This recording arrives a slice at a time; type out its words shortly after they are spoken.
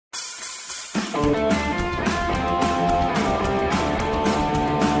Hello,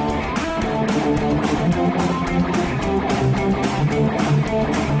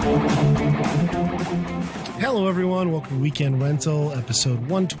 everyone. Welcome to Weekend Rental, episode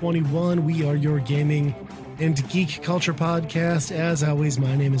 121. We are your gaming and geek culture podcast. As always,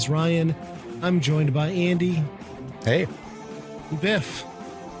 my name is Ryan. I'm joined by Andy. Hey. Biff.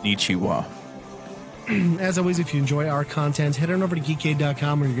 Konnichiwa. As always, if you enjoy our content, head on over to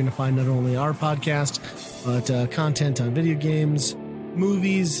geekade.com where you're going to find not only our podcast, but content on video games,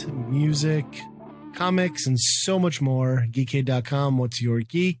 movies, music, comics, and so much more. Geekade.com, what's your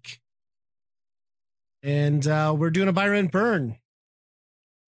geek? And we're doing a buy, rent, burn.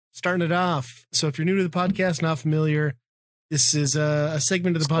 Starting it off. So if you're new to the podcast, not familiar, this is a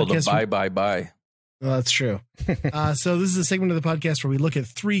segment of the podcast. Buy. Well, that's true. So this is a segment of the podcast where we look at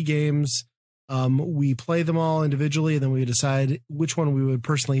 3 games. We play them all individually, and then we decide which one we would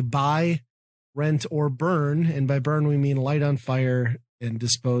personally buy, rent, or burn. And by burn, we mean light on fire and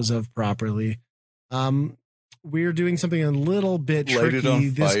dispose of properly. We're doing something a little bit tricky Light it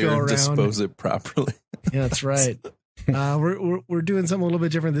on this fire, go around. dispose it properly. Yeah, that's right. We're doing something a little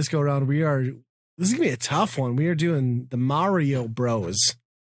bit different this go around. This is gonna be a tough one. We are doing the Mario Bros.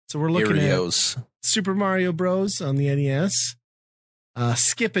 So we're looking at Super Mario Bros. On the NES.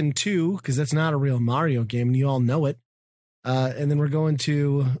 Skipping 2 because that's not a real Mario game, and you all know it. And then we're going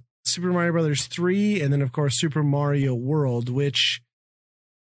to Super Mario Brothers 3, and then of course Super Mario World, which,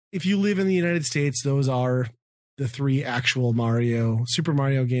 if you live in the United States, those are the 3 actual Super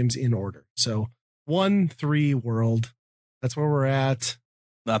Mario games in order. So 1, 3, World. That's where we're at.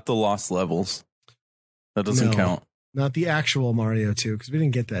 Not the lost levels. That doesn't count. Not the actual Mario 2, because we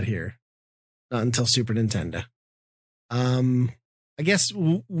didn't get that here. Not until Super Nintendo. I guess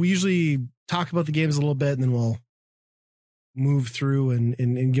we usually talk about the games a little bit, and then we'll move through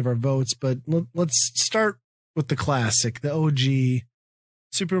and give our votes. But let's start with the classic, the OG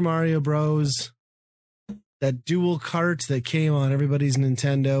Super Mario Bros. That dual cart that came on everybody's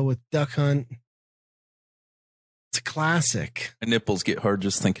Nintendo with Duck Hunt. It's a classic. My nipples get hard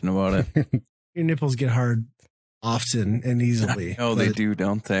just thinking about it. Your nipples get hard often and easily. Oh, they do,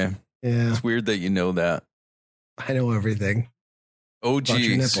 don't they? Yeah. It's weird that you know that. I know everything. OG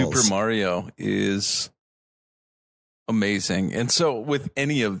Super Mario is amazing. And so with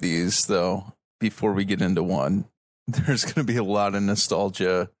any of these, though, before we get into one, there's going to be a lot of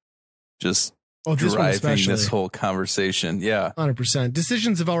nostalgia just driving this whole conversation. Yeah. 100%.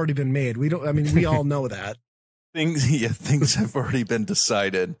 Decisions have already been made. We all know that. Things have already been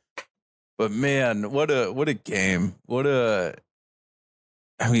decided. But man, what a game.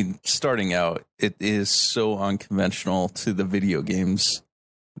 Starting out, it is so unconventional to the video games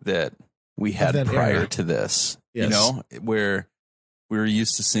that we had prior to this. Yes. You know, where we were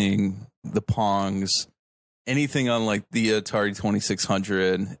used to seeing the Pongs, anything on like the Atari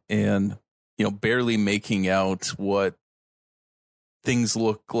 2600, and barely making out what things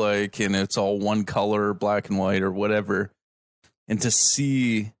look like, and it's all one color, black and white or whatever. And to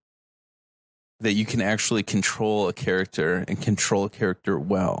see that you can actually control a character and control a character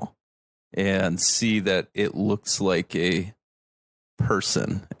well, and see that it looks like a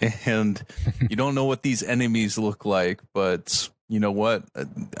person, and you don't know what these enemies look like, but you know what?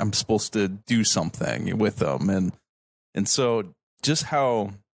 I'm supposed to do something with them. And so just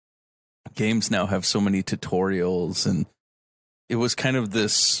how games now have so many tutorials, and it was kind of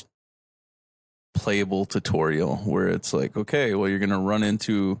this playable tutorial where it's like, okay, well, you're going to run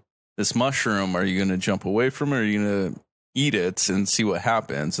into this mushroom. Are you going to jump away from it? Or are you going to eat it and see what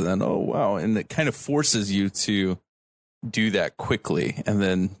happens? And then, oh, wow. And it kind of forces you to do that quickly and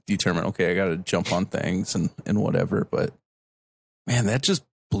then determine, okay, I got to jump on things and whatever. But man, that just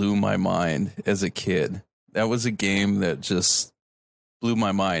blew my mind as a kid. That was a game that just blew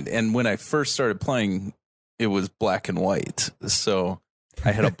my mind. And when I first started playing, it was black and white. So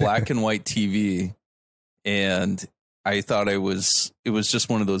I had a black and white TV, and I thought it was just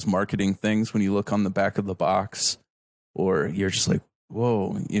one of those marketing things when you look on the back of the box, or you're just like,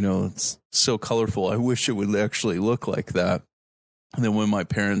 whoa, it's so colorful. I wish it would actually look like that. And then when my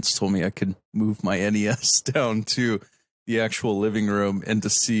parents told me I could move my NES down to the actual living room and to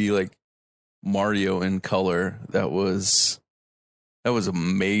see like Mario in color, that was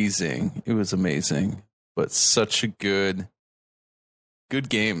amazing. It was amazing, but such a good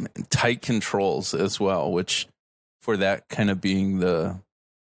game, and tight controls as well, which for that kind of being the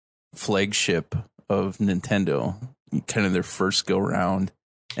flagship of Nintendo, kind of their first go round,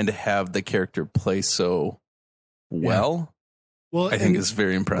 and to have the character play so well, I think is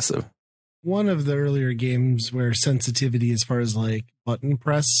very impressive. One of the earlier games where sensitivity as far as like button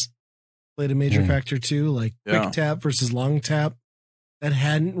press played a major factor too, like quick tap versus long tap. That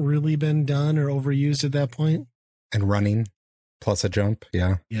hadn't really been done or overused at that point. And running plus a jump.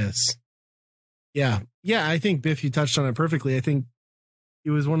 Yeah. Yes. Yeah. Yeah. I think Biff, you touched on it perfectly. I think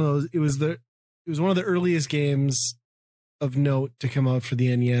it was one of those, it was one of the earliest games of note to come out for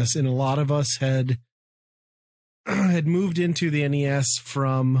the NES. And a lot of us had moved into the NES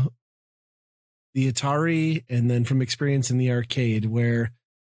from the Atari and then from experience in the arcade, where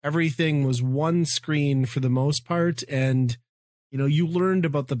everything was one screen for the most part. And you learned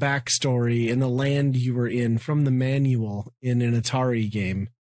about the backstory and the land you were in from the manual in an Atari game,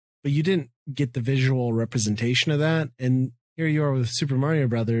 but you didn't get the visual representation of that. And here you are with Super Mario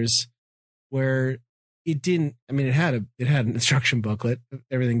Brothers, where it didn't. I mean, it had an instruction booklet.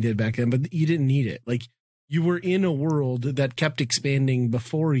 Everything did back then, but you didn't need it. Like, you were in a world that kept expanding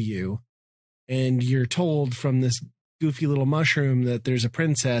before you, and you're told from this goofy little mushroom that there's a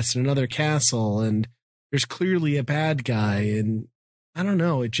princess in another castle, and there's clearly a bad guy. And I don't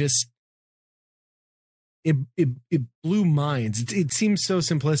know, it blew minds. It seems so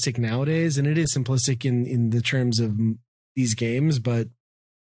simplistic nowadays, and it is simplistic in the terms of these games, but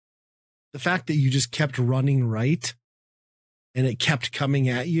the fact that you just kept running right and it kept coming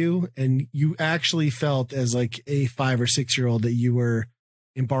at you, and you actually felt as like a 5 or 6 year old that you were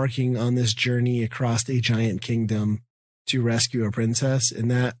embarking on this journey across a giant kingdom to rescue a princess. And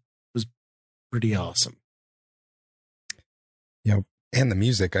that was pretty awesome. Yeah. And the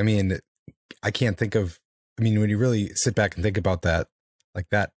music, I mean, I can't think of, when you really sit back and think about that, like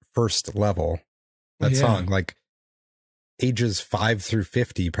that first level, that song, like ages 5 through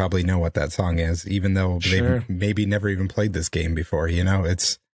 50 probably know what that song is, even though they maybe never even played this game before.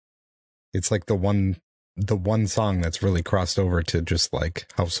 It's like the one song that's really crossed over to just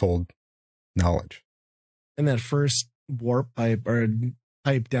like household knowledge. And that first warp pipe or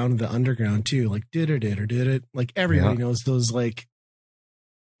pipe down to the underground too, like did it, like everybody knows those like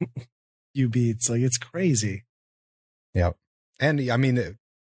few beats. Like, it's crazy. Yeah. And I mean,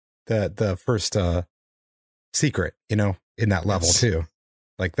 the first secret, in that level too,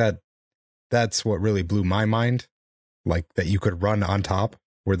 like that's what really blew my mind. Like, that you could run on top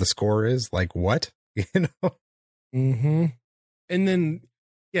where the score is. Like, what? Mm-hmm. And then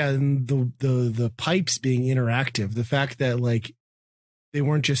and the pipes being interactive, the fact that like they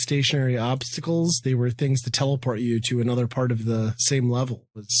weren't just stationary obstacles, they were things to teleport you to another part of the same level,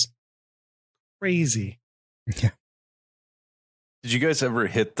 was crazy. Yeah. Did you guys ever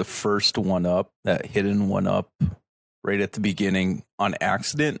hit the first one up, that hidden one up right at the beginning on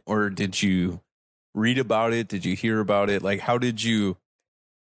accident, or did you read about it? Did you hear about it? Like, how did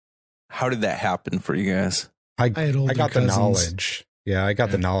that happen for you guys? I got the knowledge. Yeah, I got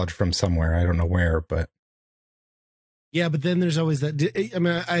the knowledge from somewhere. I don't know where, but yeah, but then there's always that. I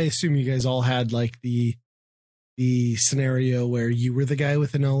mean, I assume you guys all had like the scenario where you were the guy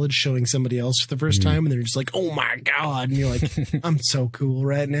with the knowledge showing somebody else for the first time, and they're just like, "Oh my god!" And you're like, "I'm so cool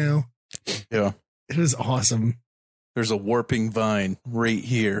right now." Yeah, it was awesome. There's a warping vine right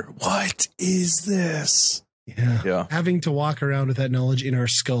here. What is this? Yeah. Having to walk around with that knowledge in our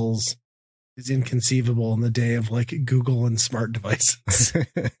skulls is inconceivable in the day of like Google and smart devices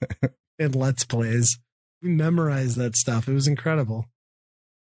and Let's Plays. We memorized that stuff. It was incredible.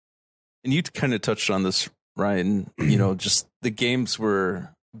 And you kind of touched on this, Ryan. Just the games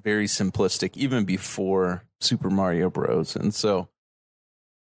were very simplistic even before Super Mario Bros. And so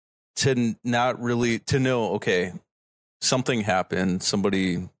to know, okay, something happened,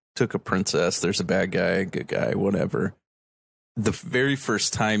 somebody took a princess, there's a bad guy, good guy, whatever. The very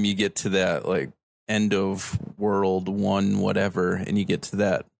first time you get to that like end of world 1, whatever, and you get to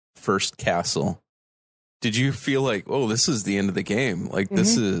that first castle, did you feel like, oh, this is the end of the game? Like,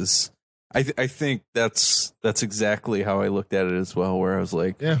 this is, I think that's exactly how I looked at it as well, where I was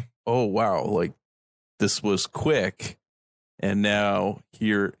like, oh, wow, like this was quick. And now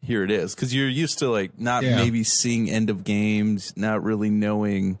here it is. Because you're used to like not maybe seeing end of games, not really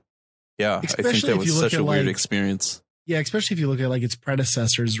knowing. Yeah, especially I think that was such a weird experience. Yeah, especially if you look at like its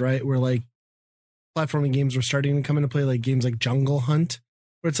predecessors, right? Where like platforming games were starting to come into play, like games like Jungle Hunt,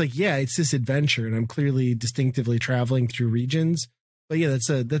 where it's like, yeah, it's this adventure and I'm clearly distinctively traveling through regions. But yeah,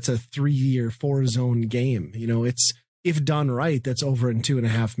 that's a 3 or 4 zone game. It's, if done right, that's over in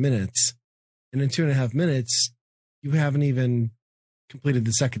 2.5 minutes. And in 2.5 minutes, you haven't even completed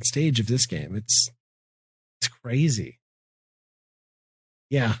the second stage of this game. It's crazy.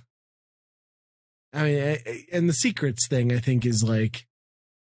 Yeah. I mean, and the secrets thing, I think, is like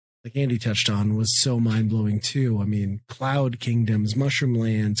Andy touched on, was so mind-blowing too. I mean, Cloud Kingdoms, Mushroom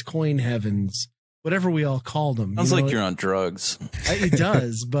Lands, Coin Heavens, whatever we all called them. Sounds like you're on drugs. It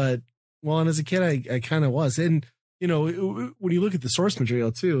does, but Well, and as a kid, I kind of was. And, you know, when you look at the source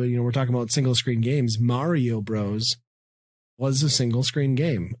material too, you know, we're talking about single screen games. Mario Bros. Was a single screen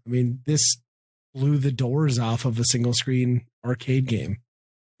game. I mean, this blew the doors off of a single screen arcade game.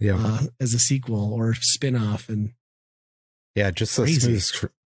 Yeah. As a sequel or spin-off. And yeah, just a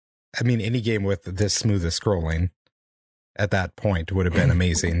smooth. I mean, any game with this smooth of scrolling at that point would have been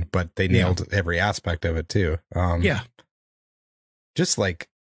amazing, but they nailed every aspect of it too. Just like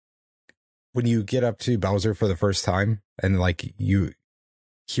when you get up to Bowser for the first time and like you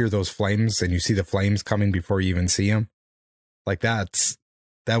hear those flames and you see the flames coming before you even see them, like that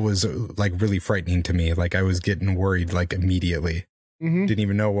was like really frightening to me. Like I was getting worried like immediately. Didn't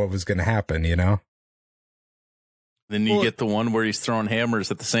even know what was going to happen, you know? Then you get the one where he's throwing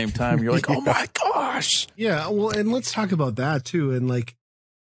hammers at the same time. You're like, oh my gosh. Yeah. Well, and let's talk about that too. And like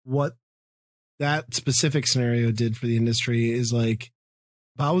what that specific scenario did for the industry is like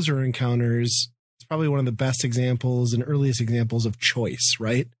Bowser encounters. It's probably one of the best examples and earliest examples of choice,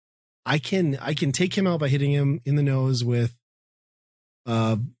 right? I can take him out by hitting him in the nose with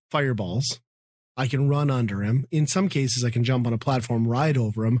fireballs. I can run under him. In some cases, I can jump on a platform, ride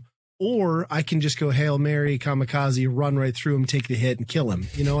over him, or I can just go Hail Mary, kamikaze, run right through him, take the hit, and kill him.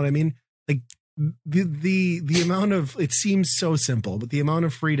 You know what I mean? Like the amount of, it seems so simple, but the amount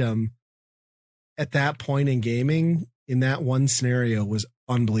of freedom at that point in gaming in that one scenario was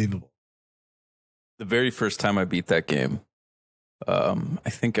unbelievable. The very first time I beat that game, I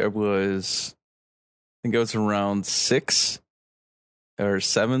think I was around 6 or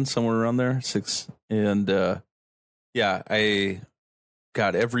 7, somewhere around there, 6. And I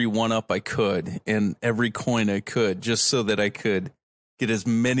got every one up I could and every coin I could just so that I could get as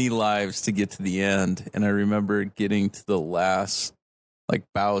many lives to get to the end. And I remember getting to the last like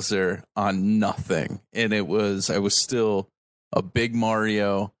Bowser on nothing. And I was still a big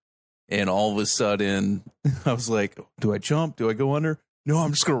Mario. And all of a sudden I was like, do I jump? Do I go under? No,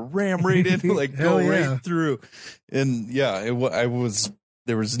 I'm just going to ram right in, like go right through. And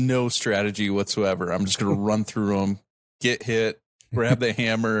there was no strategy whatsoever. I'm just going to run through them, get hit, grab the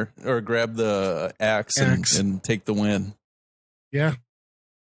hammer or grab the axe. And take the win. Yeah.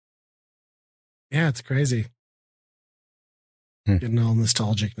 Yeah, it's crazy. Getting all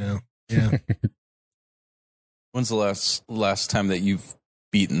nostalgic now. Yeah. When's the last time that you've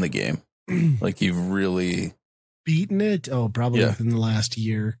beaten the game? Like you've really beaten it? Oh, probably within the last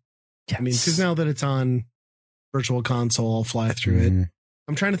year. Yes. I mean, because now that it's on Virtual Console, I'll fly through it.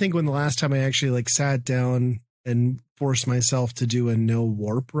 I'm trying to think when the last time I actually like sat down and forced myself to do a no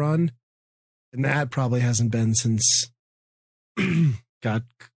warp run. And that probably hasn't been since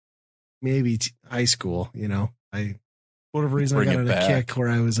maybe high school, you know. For whatever reason I got on a kick where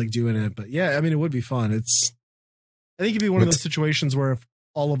I was like doing it. But yeah, I mean, it would be fun. I think it'd be one of those situations where if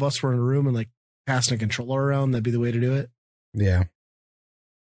all of us were in a room and like passing a controller around, that'd be the way to do it. Yeah.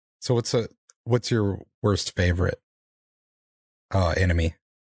 So what's your worst favorite enemy?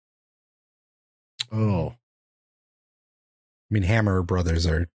 Oh, I mean, Hammer Brothers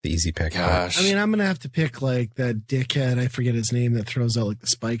are the easy pick. Gosh. I mean, I'm going to have to pick like that dickhead. I forget his name that throws out like the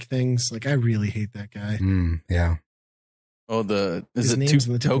spike things. Like, I really hate that guy. Yeah. Oh, is it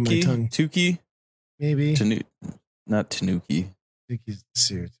Tuki? Maybe. Not Tanuki. Tuki's the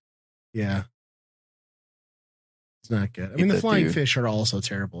suit. Yeah. It's not good. I mean, the flying fish are also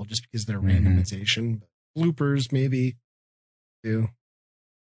terrible just because they're randomization. Bloopers, maybe, too.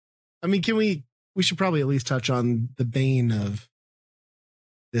 I mean, we should probably at least touch on the bane of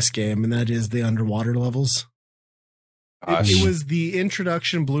this game, and that is the underwater levels. It was the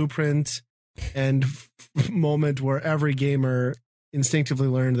introduction blueprint and moment where every gamer instinctively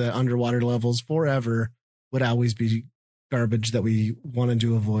learned that underwater levels forever would always be garbage that we wanted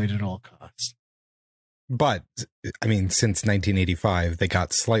to avoid at all costs. But, I mean, since 1985, they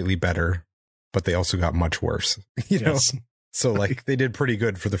got slightly better, but they also got much worse. You know? So, like, they did pretty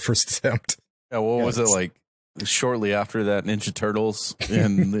good for the first attempt. Yeah, what was it like? Shortly after that, Ninja Turtles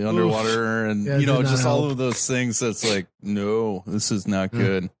and the underwater and, just all of those things. That's like, no, this is not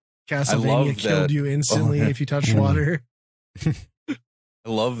good. Castlevania killed you instantly if you touched water. I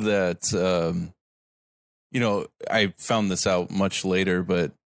love that. I found this out much later,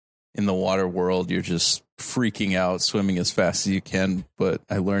 but in the water world, you're just freaking out, swimming as fast as you can. But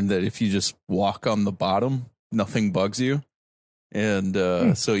I learned that if you just walk on the bottom, nothing bugs you. And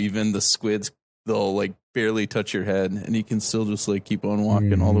so even the squids, they'll like barely touch your head and you can still just like keep on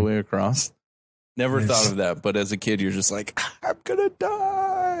walking all the way across. Never thought of that. But as a kid, you're just like, I'm going to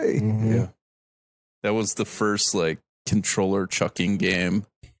die. Yeah. That was the first like controller chucking game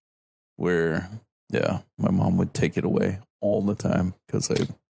where, my mom would take it away all the time because I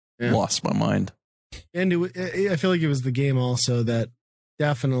lost my mind. And I feel like it was the game also that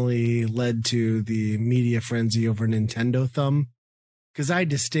definitely led to the media frenzy over Nintendo Thumb. Because I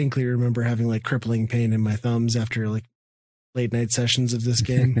distinctly remember having like crippling pain in my thumbs after like late night sessions of this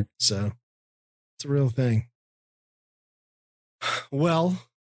game. So it's a real thing. Well,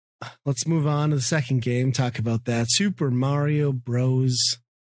 let's move on to the second game. Talk about that. Super Mario Bros.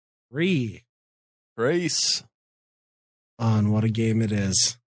 3. Race. On what a game it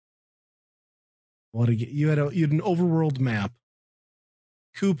is. You had an overworld map.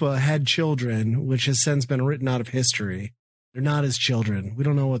 Koopa had children, which has since been written out of history. They're not his children. We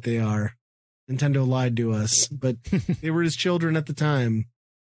don't know what they are. Nintendo lied to us, but they were his children at the time.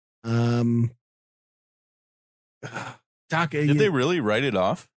 Did they really write it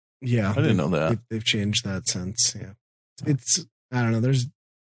off? Yeah. I didn't know that. They've changed that since. Yeah. It's, I don't know. There's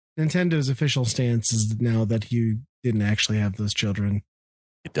Nintendo's official stance is now that he didn't actually have those children.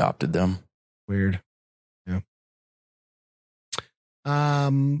 Adopted them. Weird. Yeah.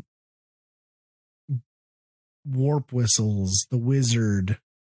 Warp whistles, the wizard,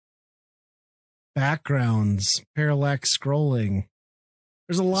 backgrounds, parallax scrolling.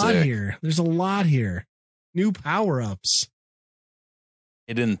 There's a lot here. There's a lot here. New power-ups.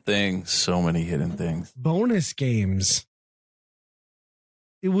 Hidden things. So many hidden things. Bonus games.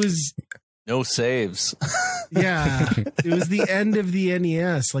 It was... No saves. Yeah. It was the end of the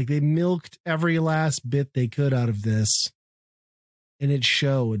NES. Like, they milked every last bit they could out of this. And it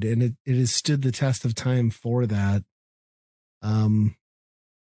showed. And it has stood the test of time for that.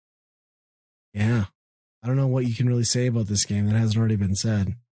 Yeah. I don't know what you can really say about this game that hasn't already been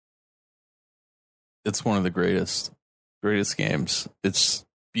said. It's one of the greatest games. It's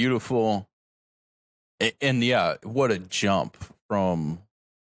beautiful. And yeah, what a jump from,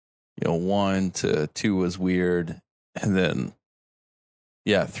 1 to 2 was weird. And then,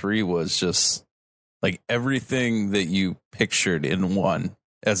 3 was just like everything that you pictured in 1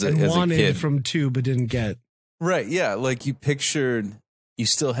 as a kid. From 2, but didn't get. Right. Yeah. Like you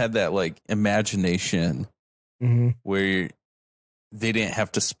still had that like imagination where they didn't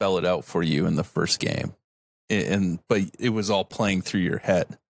have to spell it out for you in the first game. But it was all playing through your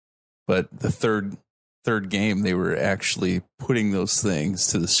head. But the third game, they were actually putting those things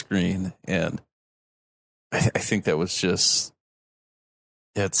to the screen. And I think that was just,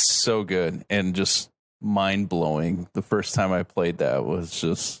 it's so good and just mind blowing. The first time I played that was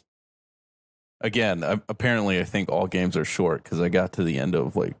just, again, apparently I think all games are short because I got to the end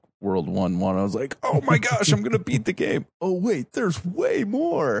of like World 1. I was like, oh my gosh, I'm going to beat the game. Oh, wait, there's way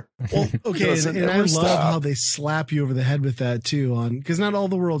more. Well, okay, and I love how they slap you over the head with that too, because not all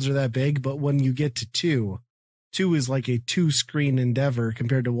the worlds are that big, but when you get to 2 is like a 2-screen endeavor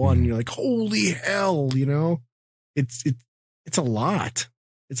compared to 1. You're like, holy hell, it's a lot.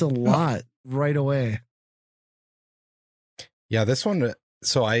 It's a lot right away. Yeah, this one,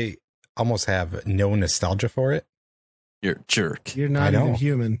 so I almost have no nostalgia for it. You're a jerk. You're not even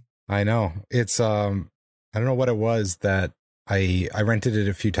human. I know. It's I don't know what it was that I rented it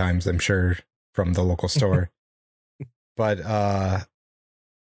a few times, I'm sure, from the local store. But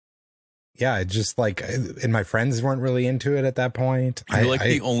yeah, it just like, and my friends weren't really into it at that point. You're like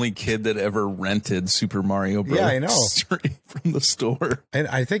the only kid that ever rented Super Mario Bros. Yeah, I know. Straight from the store. And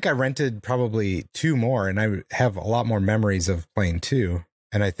I think I rented probably 2 more, and I have a lot more memories of playing 2.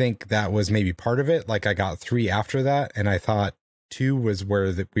 And I think that was maybe part of it. Like I got 3 after that, and I thought 2 was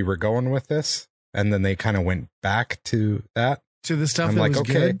where we were going with this. And then they kind of went back to that. To the stuff that was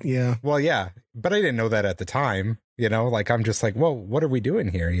good? Yeah. Well, yeah. But I didn't know that at the time, like I'm just like, whoa, what are we doing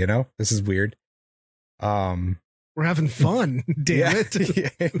here? This is weird. We're having fun. Damn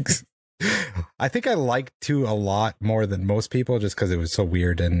it. I think I liked 2 a lot more than most people just because it was so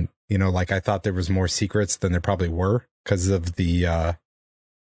weird. And, like I thought there was more secrets than there probably were because of the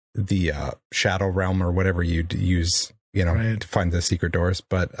shadow realm or whatever you'd use, right, to find the secret doors.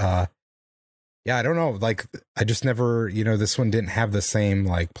 But yeah, I don't know. Like I just never, this one didn't have the same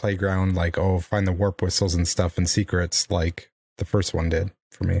like playground, like, oh, find the warp whistles and stuff and secrets like the first one did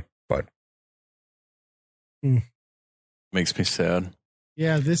for me. But makes me sad.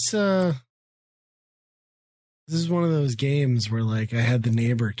 Yeah, this is one of those games where like I had the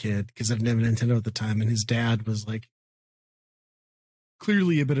neighbor kid because I didn't have a Nintendo at the time, and his dad was like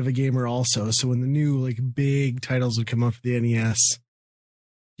clearly a bit of a gamer also. So when the new like big titles would come up for the NES,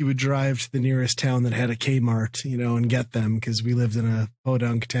 he would drive to the nearest town that had a Kmart, and get them because we lived in a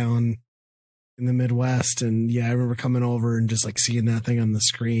podunk town in the Midwest. And yeah, I remember coming over and just like seeing that thing on the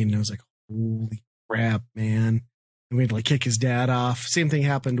screen. And I was like, holy crap, man. And we'd like kick his dad off. Same thing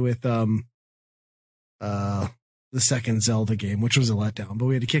happened with the second Zelda game, which was a letdown, but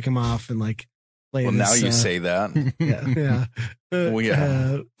we had to kick him off and like play. Well, now you say that.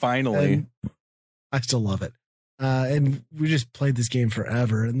 Finally. I still love it. And we just played this game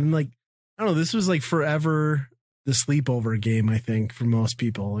forever. And then like, I don't know, this was like forever the sleepover game, I think, for most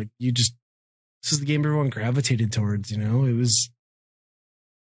people. Like this is the game everyone gravitated towards, you know? It was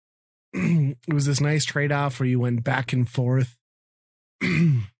this nice trade-off where you went back and forth,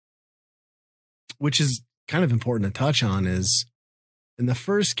 which is kind of important to touch on. Is in the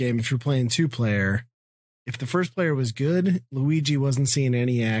first game, if you're playing 2-player, if the first player was good, Luigi wasn't seeing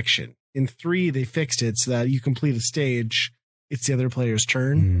any action. In 3, they fixed it so that you complete a stage, it's the other player's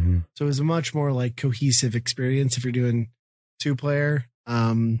turn. Mm-hmm. So it was a much more like cohesive experience if you're doing 2-player.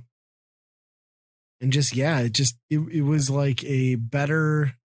 And just, it was like a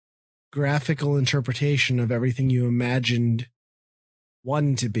better graphical interpretation of everything you imagined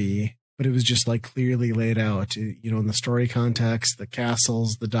 1 to be, but it was just like clearly laid out, you know, in the story context, the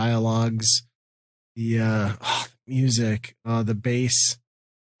castles, the dialogues, the music, the bass,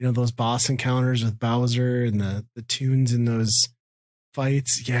 you know, those boss encounters with Bowser and the tunes in those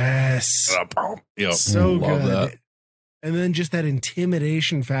fights. Yes. Yep. So good. That. And then just that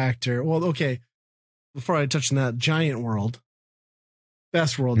intimidation factor. Well, okay. Before I touch on that, Giant World,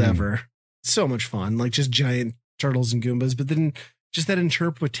 best world ever. So much fun. Like just giant turtles and Goombas, but then just that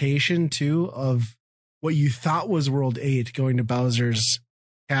interpretation too of what you thought was World 8 going to Bowser's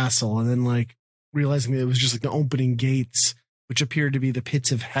castle, and then like realizing that it was just like the opening gates, which appeared to be the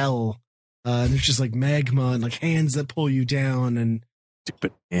pits of hell. And there's just like magma and like hands that pull you down, and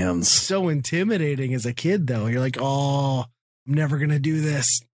stupid hands. So intimidating as a kid, though. You're like, oh, I'm never going to do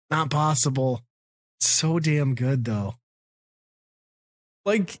this. Not possible. So damn good, though.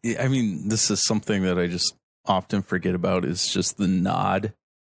 Like, I mean, this is something that I just often forget about, is just the nod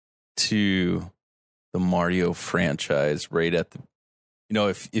to the Mario franchise right at the, you know,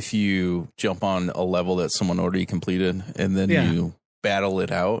 if you jump on a level that someone already completed and then you battle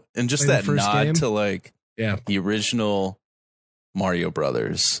it out, and just that nod game to like the original Mario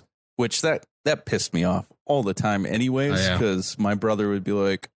Brothers, which that pissed me off all the time anyways, because my brother would be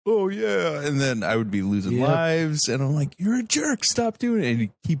like, oh yeah, and then I would be losing lives, and I'm like, you're a jerk, stop doing it, and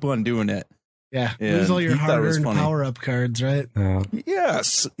he'd keep on doing it. Yeah, lose all your hard-earned power-up cards, right?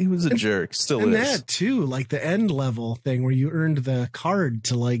 Yes, he was a jerk. Still and is. And that, too, like the end level thing where you earned the card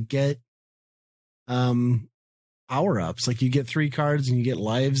to, like, get power-ups. Like, you get 3 cards and you get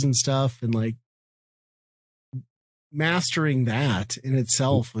lives and stuff. And, like, mastering that in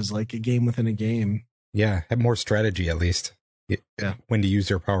itself was, like, a game within a game. Yeah, had more strategy, at least. Yeah. When to use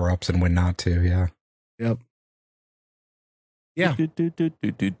your power-ups and when not to, yeah. Yep. Yeah. It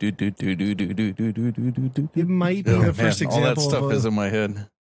might be the first example. All that stuff is in my head.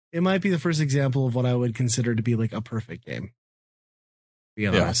 It might be the first example of what I would consider to be like a perfect game. To be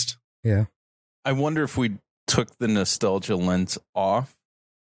honest. Yeah. I wonder if we took the nostalgia lens off,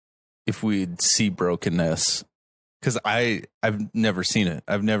 if we'd see brokenness. Because I've never seen it.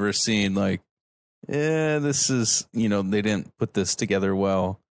 I've never seen like, this is, you know, they didn't put this together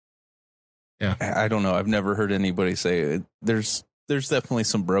well. Yeah, I don't know. I've never heard anybody say it. There's definitely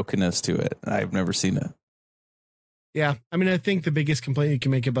some brokenness to it. I've never seen it. Yeah, I mean, I think the biggest complaint you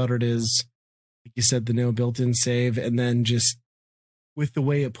can make about it is, like you said, the no built-in save, and then just with the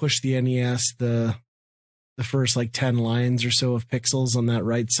way it pushed the NES, the first like 10 lines or so of pixels on that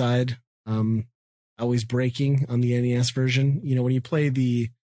right side, always breaking on the NES version. You know, when you play the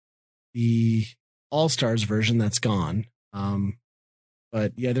All-Stars version, that's gone.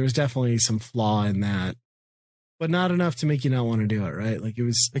 But yeah, there was definitely some flaw in that, but not enough to make you not want to do it, right? Like it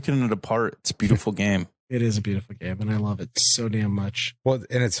was picking it apart. It's a beautiful game. It is a beautiful game, and I love it so damn much. Well,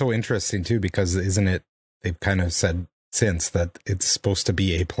 and it's so interesting too, because isn't it, they've kind of said since that it's supposed to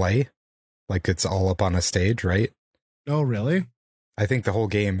be a play, like it's all up on a stage, right? Oh, really? I think the whole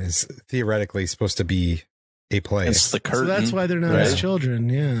game is theoretically supposed to be a play. It's the curtain. So that's why they're not as children.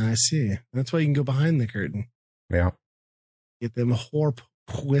 Yeah, I see. That's why you can go behind the curtain. Yeah. Get them whorp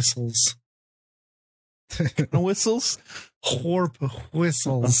whistles. Whistles? Whorp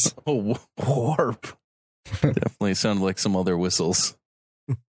whistles. Oh, whorp. Definitely sound like some other whistles.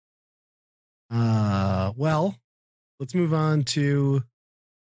 Well, let's move on to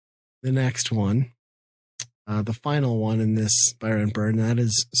the next one. The final one in this Byron Burn, that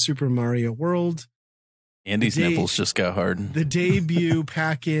is Super Mario World. Andy's nipples just got hard. The debut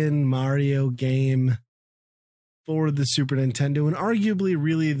pack-in Mario game for the Super Nintendo, and arguably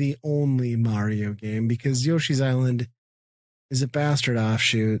really the only Mario game, because Yoshi's Island is a bastard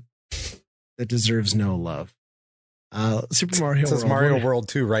offshoot that deserves no love. Super Mario World. It says Mario World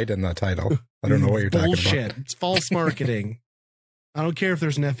 2 right in the title. I don't know what you're talking Bullshit. about. It's false marketing. I don't care if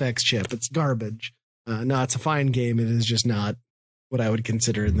there's an FX chip. It's garbage. No, it's a fine game. It is just not what I would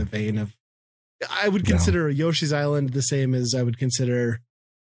consider in the vein of. I would consider Yoshi's Island the same as I would consider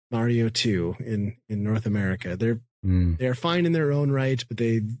Mario 2 in North America. They're fine in their own right, but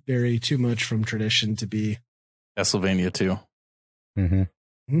they vary too much from tradition to be Castlevania 2.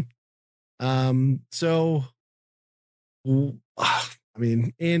 So, I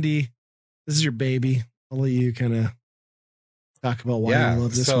mean, Andy, this is your baby. I'll let you kind of talk about why you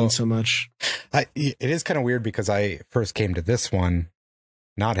love this one so much. It is kind of weird because I first came to this one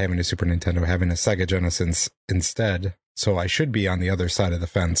not having a Super Nintendo, having a Sega Genesis instead. So I should be on the other side of the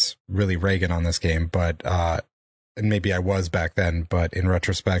fence, really ragging on this game. But, and maybe I was back then, but in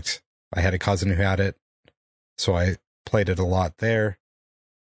retrospect, I had a cousin who had it. So I played it a lot there.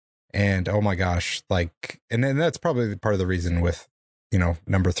 And oh my gosh, like, and then that's probably part of the reason with, you know,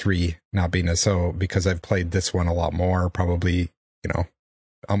 number 3 not being because I've played this one a lot more, probably, you know,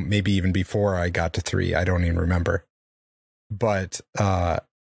 maybe even before I got to 3. I don't even remember. But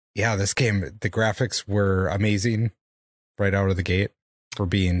yeah, this game, the graphics were amazing right out of the gate for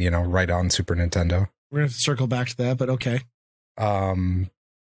being, you know, right on Super Nintendo. We're going to have to circle back to that, but okay.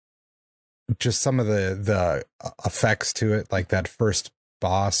 Just some of the effects to it, like that first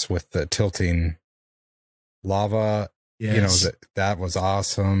boss with the tilting lava. Yes. You know, that was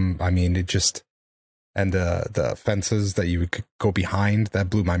awesome. I mean, it just, and the fences that you could go behind, that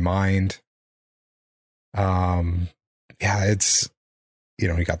blew my mind. Yeah, it's, you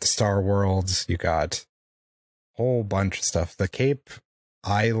know, you got the Star Worlds, you got a whole bunch of stuff. The cape,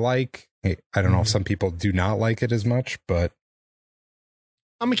 I like. I don't know if some people do not like it as much, but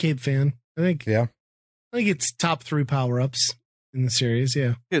I'm a cape fan. I think it's top 3 power-ups in the series.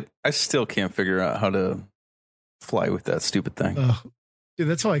 Yeah. I still can't figure out how to fly with that stupid thing. Dude,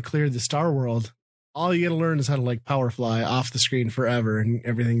 that's how I cleared the Star World. All you got to learn is how to like power fly off the screen forever, and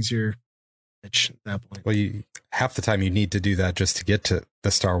everything's your bitch at that point. Well, half the time you need to do that just to get to the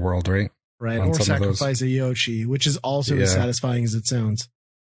Star World, right? Right. Or sacrifice a Yoshi, which is also as satisfying as it sounds.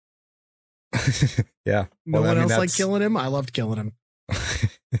 Yeah. No one else liked killing him. I loved killing him.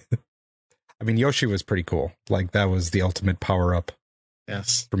 I mean, Yoshi was pretty cool. Like, that was the ultimate power up.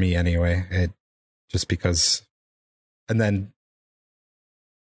 Yes. For me, anyway. Just because. And then,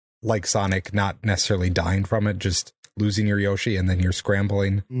 like Sonic, not necessarily dying from it, just losing your Yoshi, and then you're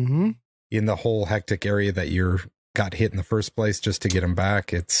scrambling in the whole hectic area that got hit in the first place just to get him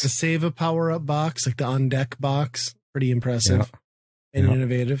back. It's the save a power up box, like the on deck box. Pretty impressive and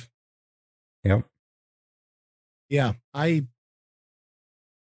innovative. Yep. Yeah, I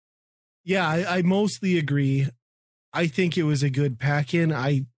mostly agree. I think it was a good pack-in.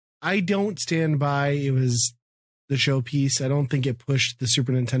 I don't stand by it was the showpiece. I don't think it pushed the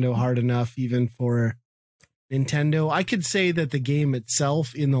Super Nintendo hard enough, even for Nintendo. I could say that the game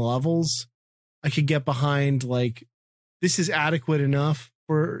itself in the levels, I could get behind, like, this is adequate enough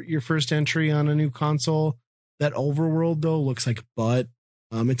for your first entry on a new console. That overworld, though, looks like butt.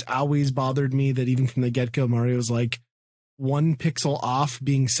 It's always bothered me that even from the get-go, Mario's like 1 pixel off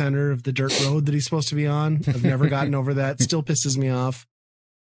being center of the dirt road that he's supposed to be on. I've never gotten over that. Still pisses me off.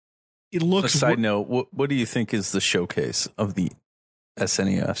 It looks. A side note: what do you think is the showcase of the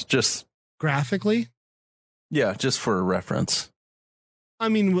SNES? Just graphically? Yeah, just for a reference. I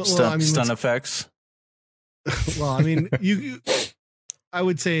mean, stun effects. Well, I mean, I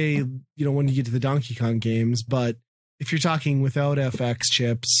would say, you know, when you get to the Donkey Kong games, but if you're talking without FX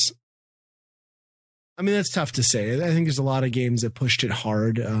chips, I mean, that's tough to say. I think there's a lot of games that pushed it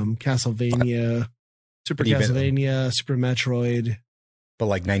hard. Castlevania, Super Castlevania, Super Metroid. But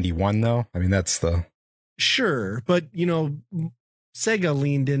like 91, though? I mean, that's the... Sure, but, you know, Sega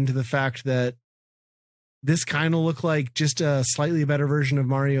leaned into the fact that this kind of looked like just a slightly better version of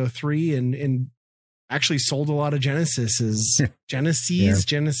Mario 3 and actually sold a lot of Genesis and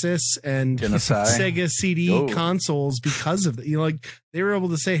Sega CD consoles because of it. You know, like, they were able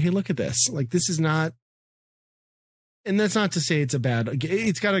to say, hey, look at this. Like, this is not... And that's not to say it's a bad...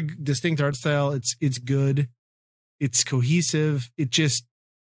 It's got a distinct art style. It's good. It's cohesive. It just...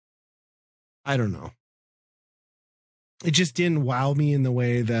 I don't know. It just didn't wow me in the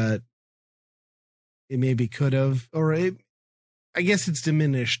way that it maybe could have. Or I guess it's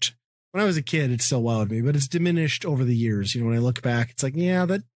diminished. When I was a kid, it still wowed me, but it's diminished over the years. You know, when I look back, it's like, yeah,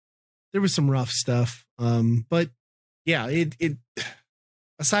 that there was some rough stuff. But yeah, it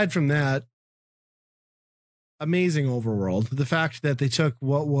aside from that, amazing overworld. The fact that they took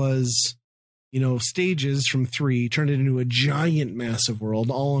what was, you know, stages from 3, turned it into a giant, massive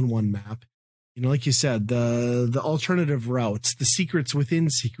world all on one map. You know, like you said, the alternative routes, the secrets within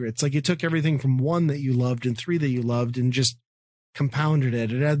secrets. Like it took everything from 1 that you loved and 3 that you loved and just compounded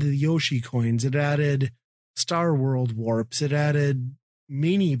it. It added the Yoshi coins. It added Star World warps. It added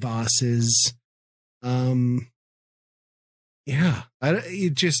mini bosses. It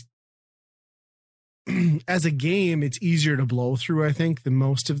just, as a game, it's easier to blow through, I think, than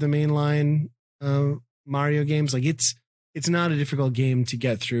most of the mainline Mario games. Like it's not a difficult game to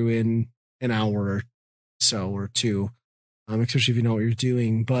get through in an hour or so or 2, especially if you know what you're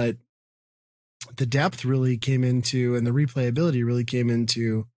doing. But the depth really came into, and the replayability really came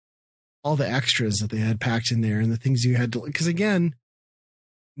into all the extras that they had packed in there and the things you had to, because again,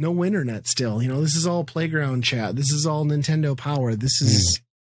 no internet still, you know, this is all playground chat. This is all Nintendo power. This is,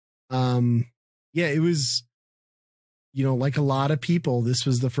 it was, you know, like a lot of people, this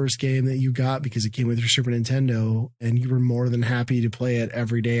was the first game that you got because it came with your Super Nintendo and you were more than happy to play it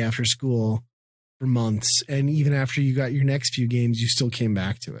every day after school for months. And even after you got your next few games, you still came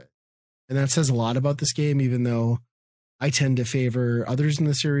back to it. And that says a lot about this game, even though I tend to favor others in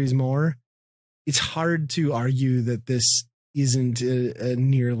the series more. It's hard to argue that this isn't a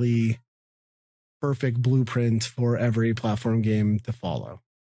nearly perfect blueprint for every platform game to follow.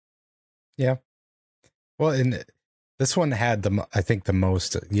 Yeah. Well, and this one had I think the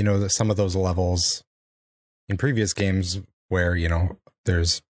most, you know, some of those levels in previous games where, you know,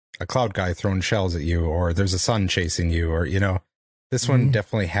 there's a cloud guy throwing shells at you, or there's a sun chasing you, or, you know, this one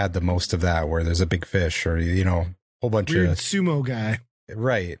definitely had the most of that, where there's a big fish, or, you know, a whole bunch weird of sumo guy.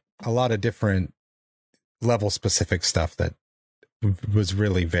 Right. A lot of different level specific stuff that was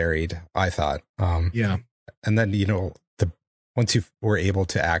really varied, I thought. Yeah. And then, you know, once you were able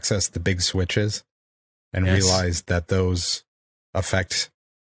to access the big switches and realize that those affect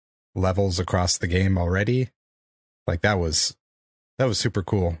levels across the game already, like that was super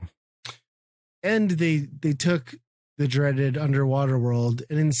cool. And they took the dreaded underwater world,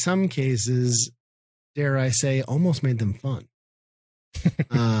 and in some cases, dare I say, almost made them fun.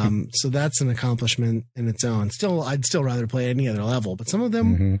 So that's an accomplishment in its own. Still, I'd still rather play any other level, but some of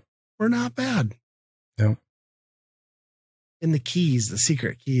them were not bad. Yep. And the keys, the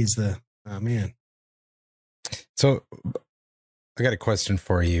secret keys, oh man. So I got a question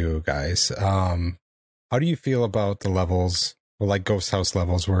for you guys. How do you feel about the levels, well, like Ghost House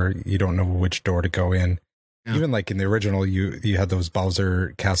levels, where you don't know which door to go in? Yeah. Even like in the original, you had those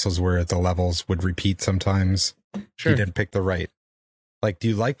Bowser castles where the levels would repeat sometimes. Sure. You didn't pick the right. Like, do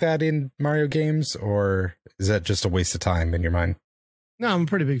you like that in Mario games, or is that just a waste of time in your mind? No, I'm a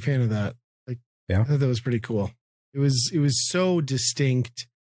pretty big fan of that. Like, yeah, I thought that was pretty cool. It was so distinct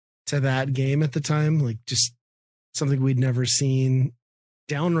to that game at the time, like just something we'd never seen.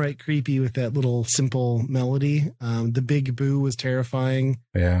 Downright creepy with that little simple melody. The big boo was terrifying.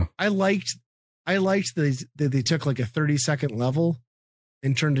 Yeah, I liked that they took like a 30-second level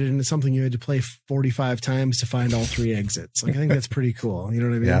and turned it into something you had to play 45 times to find all 3 exits. Like, I think that's pretty cool. You know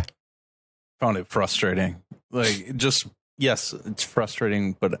what I mean? Yeah. Found it frustrating. Like, just, yes, it's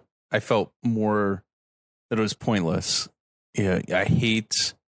frustrating, but I felt more that it was pointless. Yeah, I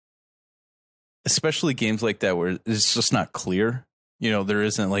hate, especially games like that where it's just not clear. You know, there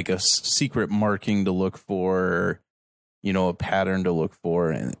isn't like a secret marking to look for, or, you know, a pattern to look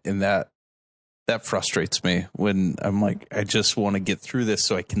for. And that frustrates me when I'm like, I just want to get through this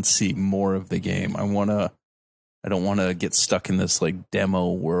so I can see more of the game. I don't want to get stuck in this like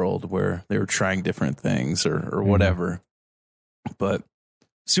demo world where they were trying different things or whatever. But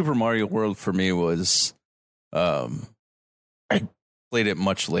Super Mario World for me was, I played it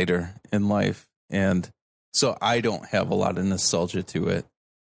much later in life, and so I don't have a lot of nostalgia to it.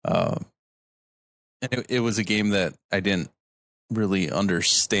 And it was a game that I didn't really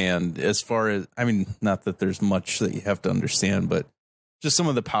understand, as far as, I mean, not that there's much that you have to understand, but just some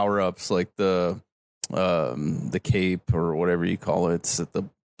of the power-ups, like the cape or whatever you call it, the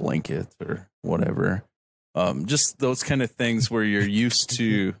blanket or whatever. Just those kind of things where you're used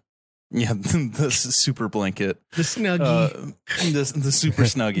to, yeah, the super blanket, the snuggie, the super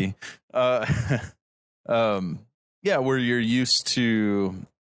snuggie. Yeah, where you're used to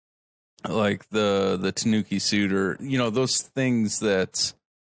like the Tanuki suit, or, you know, those things that,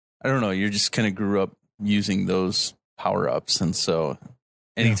 I don't know, you just kind of grew up using those power-ups. And so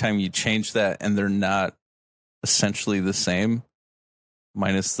anytime you change that and they're not essentially the same,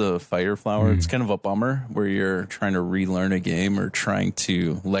 minus the fire flower, it's kind of a bummer, where you're trying to relearn a game or trying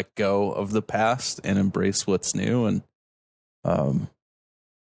to let go of the past and embrace what's new. And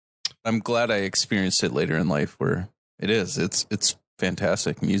I'm glad I experienced it later in life, where it's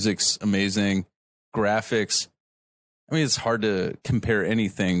fantastic. Music's amazing. Graphics. I mean, it's hard to compare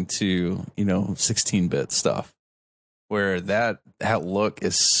anything to, 16-bit stuff, where that look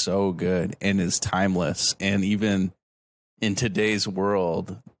is so good and is timeless. And even in today's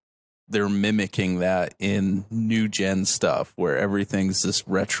world, they're mimicking that in new gen stuff where everything's this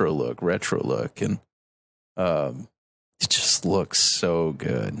retro look. And it just looks so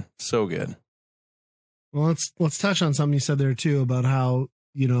good. So good. Well, let's touch on something you said there too about how,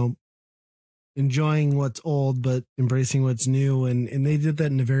 enjoying what's old but embracing what's new, and they did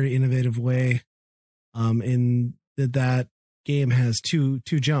that in a very innovative way. In that game has two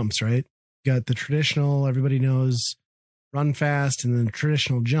jumps, right? You got the traditional, everybody knows, run fast, and then the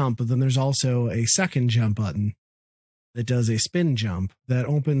traditional jump, but then there's also a second jump button that does a spin jump that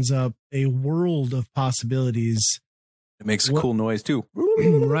opens up a world of possibilities. It makes a cool noise too.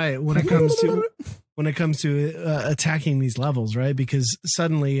 Right. When it comes to attacking these levels, right? Because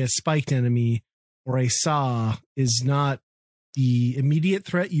suddenly a spiked enemy or a saw is not the immediate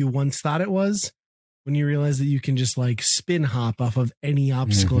threat you once thought it was, when you realize that you can just like spin hop off of any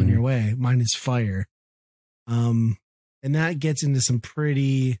obstacle in your way, minus fire. And that gets into some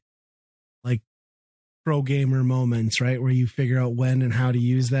pretty like pro gamer moments, right? Where you figure out when and how to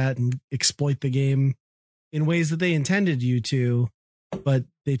use that and exploit the game in ways that they intended you to, but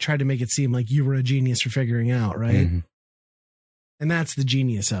they tried to make it seem like you were a genius for figuring out, right? And that's the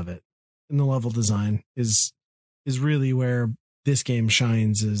genius of it. And the level design is really where this game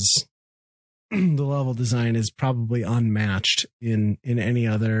shines. Is the level design is probably unmatched in any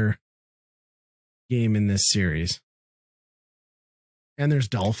other game in this series. And there's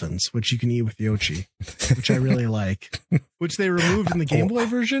dolphins, which you can eat with Yoshi, which I really like, which they removed in the Game Boy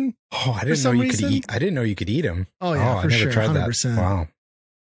version. Oh, I didn't know you could eat. I didn't know you could eat them. Oh yeah, for I never sure, tried 100%. That. Wow.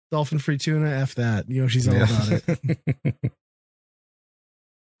 Dolphin free tuna, F that. Yoshi's all about it.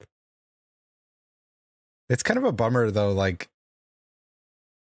 It's kind of a bummer though. Like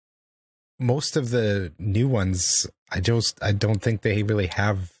most of the new ones, I don't think they really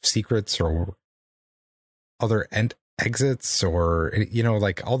have secrets or other exits, or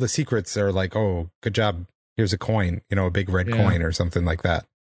like all the secrets are like, oh, good job, here's a coin, a big red coin or something like that.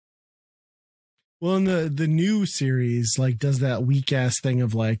 Well, in the new series, like, does that weak ass thing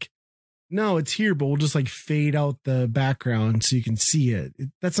of like, no, it's here, but we'll just like fade out the background so you can see it.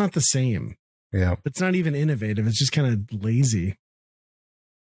 That's not the same. Yeah, it's not even innovative. It's just kind of lazy.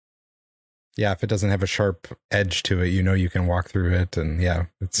 Yeah, if it doesn't have a sharp edge to it, you can walk through it, and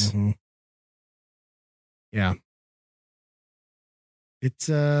it's yeah. It's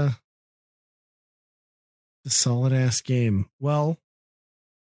a solid ass game. Well,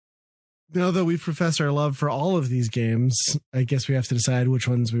 now that we've professed our love for all of these games, I guess we have to decide which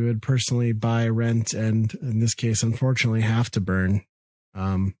ones we would personally buy, rent, and in this case, unfortunately, have to burn.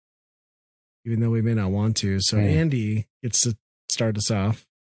 Even though we may not want to. So Andy gets to start us off.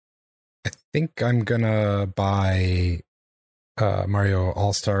 I think I'm gonna buy Mario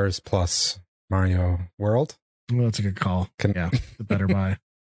All-Stars plus Mario World. Well, that's a good call. The better buy.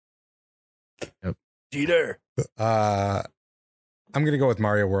 Yep. Cheater. I'm gonna go with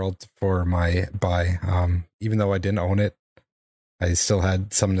Mario World for my buy. Even though I didn't own it, I still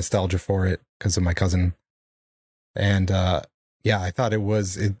had some nostalgia for it because of my cousin. And I thought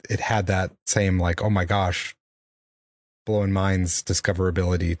it had that same like, oh my gosh, blowing minds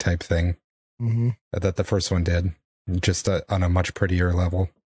discoverability type thing that the first one did, just on a much prettier level.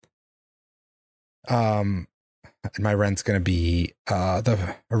 And my rent's going to be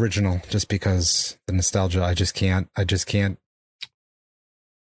the original, just because the nostalgia. I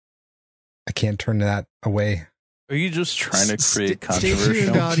can't turn that away. Are you just trying to create controversy? Stay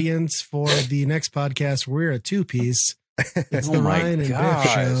tuned, audience, for the next podcast. We're a two-piece. It's the Ryan and Biff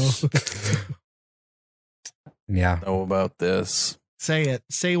show. Yeah. Know about this. Say it.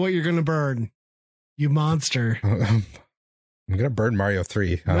 Say what you're going to burn, you monster. I'm going to burn Mario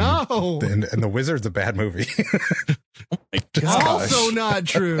 3. No. And The Wizard's a bad movie. Oh my gosh. Also not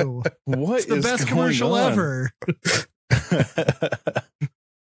true. It's the best commercial ever.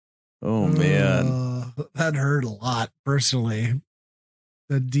 Oh, man. That hurt a lot, personally.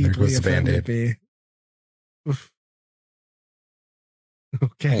 That deeply offended me.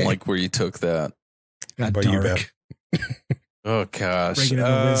 Okay. I don't like where you took that. Got dark. You, Beth? Oh, gosh. Breaking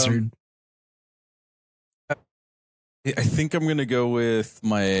the wizard. I think I'm going to go with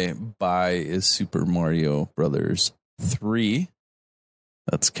my buy is Super Mario Brothers 3.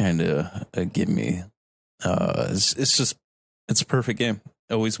 That's kind of a gimme. It's a perfect game.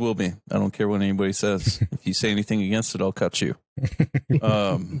 Always will be. I don't care what anybody says. If you say anything against it, I'll cut you.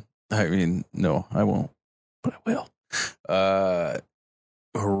 I mean, no, I won't, but I will.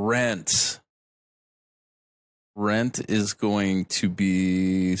 Rent rent is going to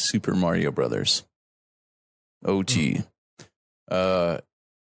be Super Mario Brothers. OG. The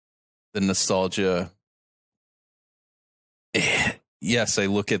nostalgia. Yes, I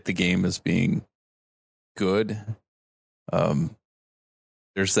look at the game as being good.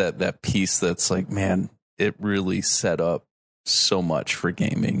 There's that piece that's like, man, it really set up so much for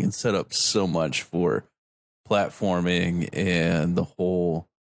gaming and set up so much for platforming and the whole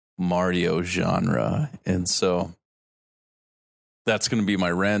Mario genre. And so that's going to be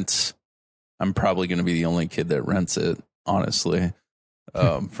my rent. I'm probably going to be the only kid that rents it, honestly.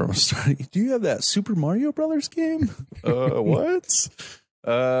 From a start. Do you have that Super Mario Brothers game? What?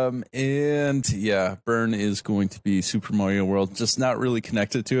 And yeah, burn is going to be Super Mario World. Just not really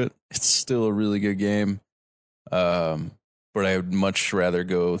connected to it. It's still a really good game. But I would much rather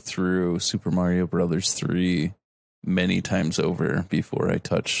go through Super Mario Brothers 3 many times over before I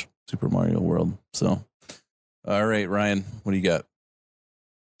touch Super Mario World. So, all right, Ryan, what do you got?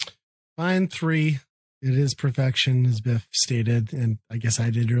 Mine 3. It is perfection, as Biff stated, and I guess I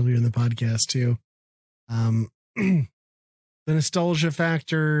did earlier in the podcast too. The nostalgia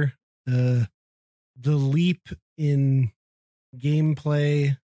factor, the leap in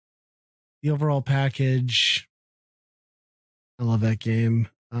gameplay, the overall package. I love that game.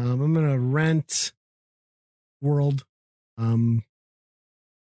 I'm gonna rent World.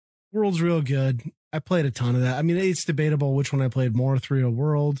 World's real good. I played a ton of that. I mean, it's debatable which one I played more, 3 or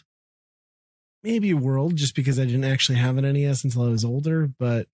World. Maybe World, just because I didn't actually have an NES until I was older.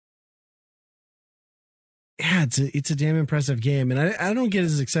 But yeah, it's a damn impressive game, and I don't get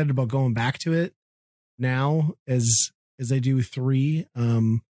as excited about going back to it now as I do 3.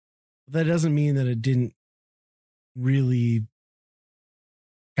 That doesn't mean that it didn't really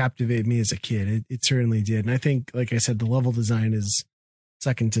captivate me as a kid. It certainly did, and I think, like I said, the level design is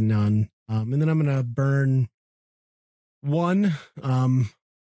second to none. And then I'm gonna burn 1.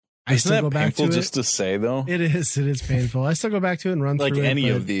 I Isn't still that go back painful to just to say, though? It is painful. I still go back to it and run like through any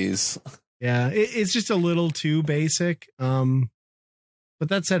it, of these. Yeah, it's just a little too basic. But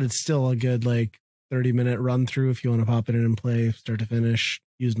that said, it's still a good 30-minute run through if you want to pop it in and play start to finish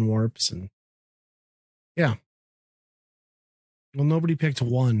using warps. And yeah. Well, nobody picked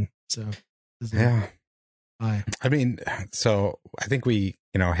 1, so yeah. Bye. I mean, so I think we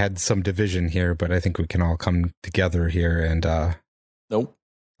had some division here, but I think we can all come together here and nope.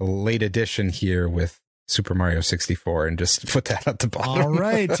 A late edition here with Super Mario 64 and just put that at the bottom. All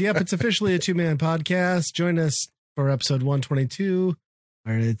right. Yep. It's officially a 2-man podcast. Join us for episode 122.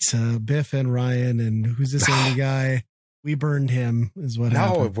 All right. It's Biff and Ryan. And who's this Andy guy? We burned him is what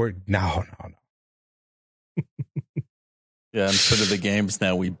happened. No. Yeah. Instead of the games,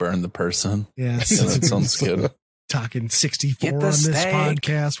 now we burn the person. Yes. Yeah, that sounds good. Talking 64 on this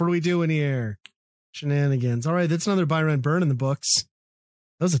podcast. What are we doing here? Shenanigans. All right. That's another buy, rent, burn in the books.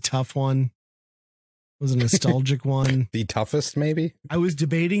 That was a tough one. It was a nostalgic one. The toughest, maybe? I was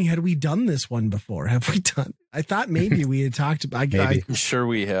debating, had we done this one before? Have we done? I thought maybe we had talked about. I'm sure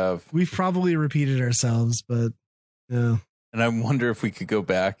we have. We've probably repeated ourselves, but yeah. And I wonder if we could go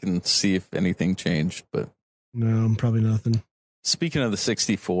back and see if anything changed, but no, probably nothing. Speaking of the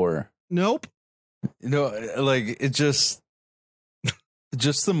 64. Nope. It just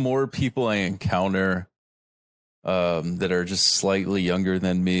the more people I encounter that are just slightly younger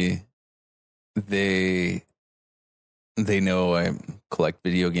than me, they know I collect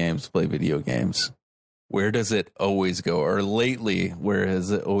video games, play video games. Where does it always go? Or lately, where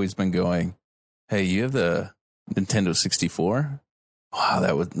has it always been going? Hey, you have the Nintendo 64?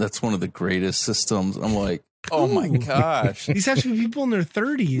 Wow, that's one of the greatest systems. I'm like, oh my gosh. These have to be people in their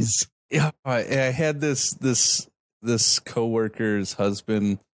 30s. Yeah, I had this coworker's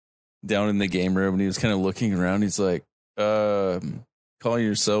husband down in the game room, and he was kind of looking around. He's like, calling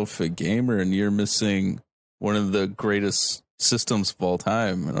yourself a gamer and you're missing one of the greatest systems of all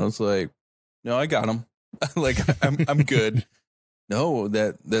time. And I was like, no, I got him. I'm good. No,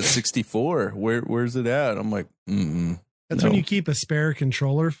 that 64, where's it at? I'm like, That's when you keep a spare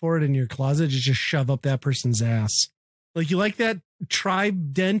controller for it in your closet, just shove up that person's ass. Like, you like that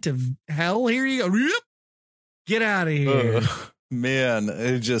trident of hell? Here you go. Get out of here. Man,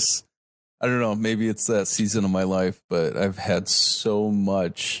 I don't know. Maybe it's that season of my life, but I've had so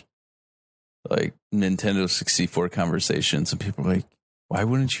much Nintendo 64 conversations, and people are like, why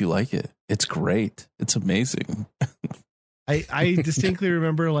wouldn't you like it? It's great. It's amazing. I distinctly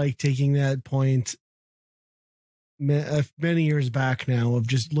remember taking that point many years back now of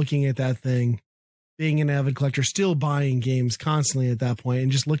just looking at that thing, being an avid collector, still buying games constantly at that point,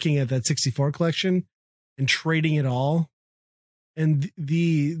 and just looking at that 64 collection and trading it all And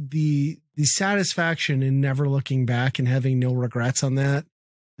the satisfaction in never looking back and having no regrets on that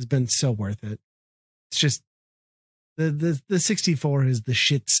has been so worth it. It's just the 64 is the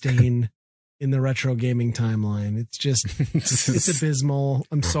shit stain in the retro gaming timeline. It's just it's abysmal.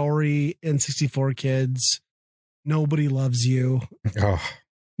 I'm sorry, N64 kids. Nobody loves you. Oh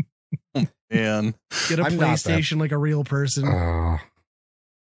man, get a PlayStation like a real person.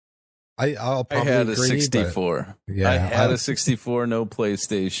 I'll probably I had a agree, 64. Yeah, I had a 64, no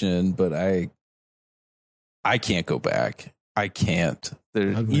PlayStation, but I can't go back. I can't.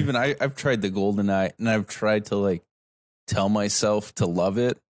 Even I've tried the GoldenEye, and I've tried to like tell myself to love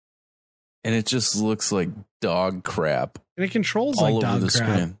it, and it just looks like dog crap. And it controls all like dog crap.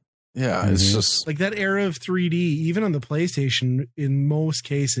 Screen. Yeah, it's just like that era of 3D, even on the PlayStation in most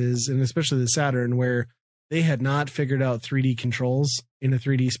cases, and especially the Saturn, where they had not figured out 3D controls in a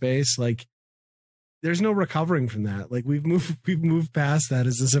 3D space. Like, there's no recovering from that. Like, we've moved past that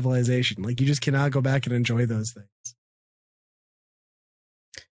as a civilization. Like, you just cannot go back and enjoy those things.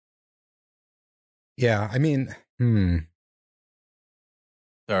 Yeah, I mean,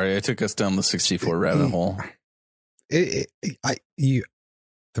 Sorry, I took us down the 64 rabbit hole.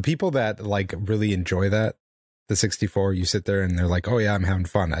 The people that like really enjoy the 64, you sit there and they're like, oh yeah, I'm having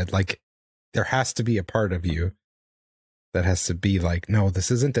fun. There has to be a part of you that has to be like, no, this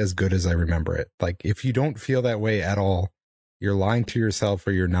isn't as good as I remember it. Like, if you don't feel that way at all, you're lying to yourself,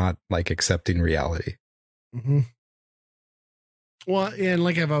 or you're not like accepting reality. Mm-hmm. Well, and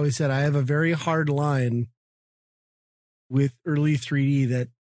like I've always said, I have a very hard line with early 3D that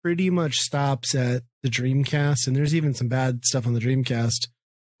pretty much stops at the Dreamcast. And there's even some bad stuff on the Dreamcast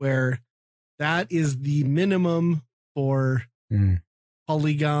where that is the minimum for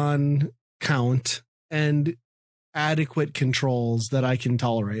polygon count and adequate controls that I can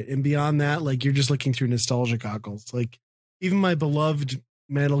tolerate. And beyond that, like, you're just looking through nostalgia goggles. Like, even my beloved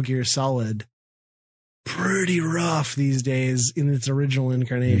Metal Gear Solid, pretty rough these days in its original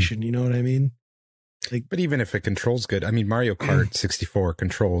incarnation. You know what I mean? Like, but even if it controls good, I mean, Mario Kart 64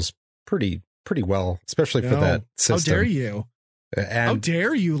 controls pretty well, especially for that system. How dare you? How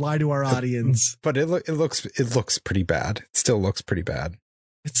dare you lie to our audience? But it looks pretty bad. It still looks pretty bad.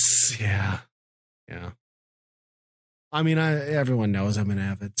 It's yeah. I mean, everyone knows I'm an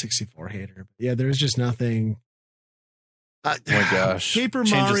avid 64 hater. But yeah, there's just nothing. Oh my gosh! Change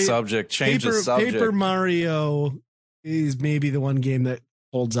the subject. Paper Mario is maybe the one game that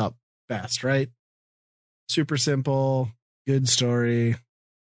holds up best, right? Super simple, good story.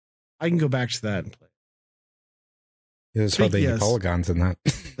 I can go back to that and play. Yeah, there's hardly any polygons in that.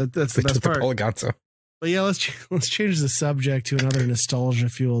 That's the best part. Polygons. But yeah, let's change the subject to another nostalgia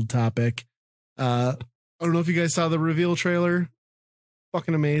fueled topic. I don't know if you guys saw the reveal trailer.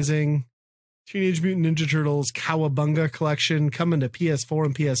 Fucking amazing. Teenage Mutant Ninja Turtles Cowabunga collection coming to PS4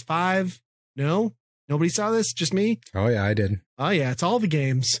 and PS5. No? Nobody saw this? Just me? Oh yeah, I did. Oh yeah, it's all the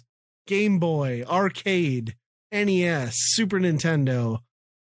games. Game Boy, Arcade, NES, Super Nintendo,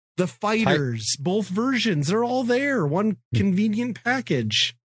 the Fighters, both versions. They're all there. One convenient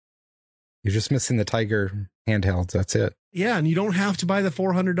package. You're just missing the Tiger handhelds. That's it. Yeah, and you don't have to buy the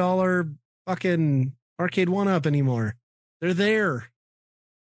 $400 fucking Arcade 1-Up anymore. They're there.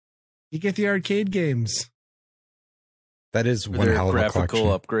 You get the arcade games. That is one hell of a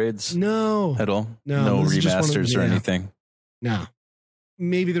graphical upgrades. No, at all. No remasters or anything. No,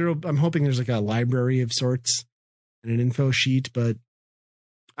 maybe I'm hoping there's like a library of sorts and an info sheet, but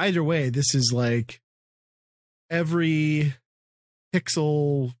either way, this is like every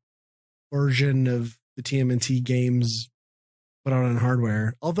pixel version of the TMNT games put out on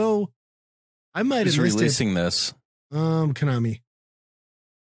hardware. Although I might have missed releasing this. Konami.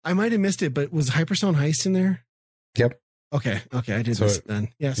 I might have missed it, but was Hyperstone Heist in there? Yep. Okay, I did this then.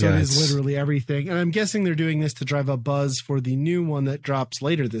 Yeah, so it is literally everything. And I'm guessing they're doing this to drive up buzz for the new one that drops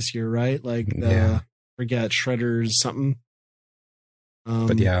later this year, right? Like forget Shredder's something.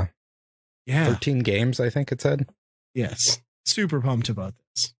 But yeah. 13 games, I think it said. Yes. Super pumped about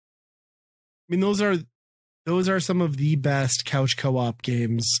this. I mean, those are some of the best couch co-op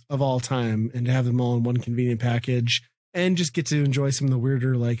games of all time, and to have them all in one convenient package and just get to enjoy some of the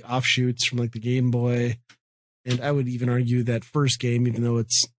weirder like offshoots from like the Game Boy. And I would even argue that first game, even though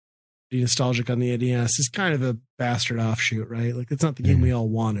it's nostalgic on the NES, is kind of a bastard offshoot, right? Like, it's not the game we all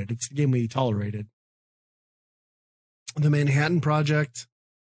wanted. It's the game we tolerated. The Manhattan Project.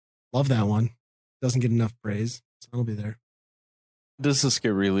 Love that one. Doesn't get enough praise. So it'll be there. Does this get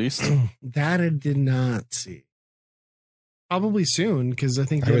released? That I did not see. Probably soon, because I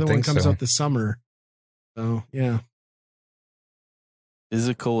think the other one comes out this summer. So, yeah.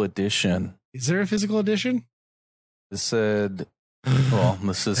 Physical edition. Is there a physical edition? It said Well,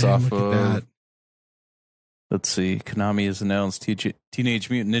 this is off of. Let's see. Konami has announced Teenage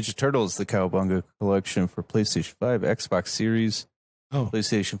Mutant Ninja Turtles: The Cowabunga Collection for PlayStation 5, Xbox Series,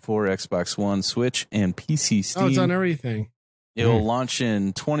 PlayStation 4, Xbox One, Switch, and PC Steam. Oh, it's on everything. It'll launch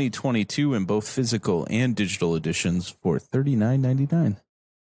in 2022 in both physical and digital editions for $39.99.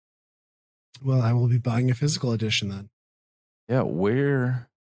 Well, I will be buying a physical edition then. Yeah, where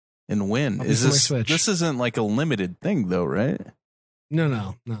and when? Is this? This isn't like a limited thing, though, right?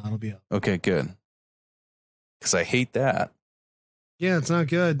 No, it'll be up. Okay, good. Because I hate that. Yeah, it's not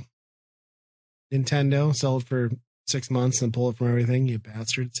good. Nintendo sell it for 6 months and pull it from everything, you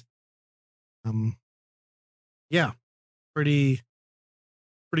bastards. Yeah, pretty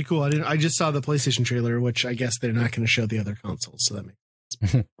cool. I just saw the PlayStation trailer, which I guess they're not going to show the other consoles, so that makes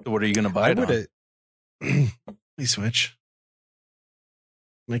sense. What are you going to buy? Play Switch.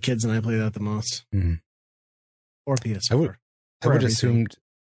 My kids and I play that the most. Mm-hmm. Or PS4. I would assumed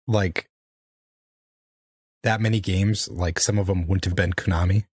like that many games, like some of them wouldn't have been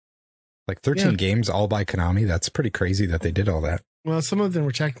Konami. Like 13 games all by Konami. That's pretty crazy that they did all that. Well, some of them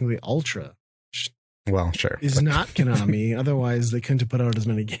were technically Ultra. Well, sure. Is not Konami. Otherwise, they couldn't have put out as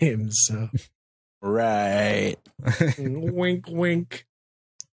many games. So, right. Wink, wink.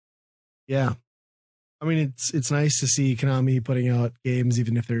 Yeah. I mean, it's nice to see Konami putting out games,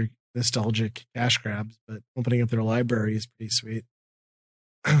 even if they're nostalgic cash grabs, but opening up their library is pretty sweet.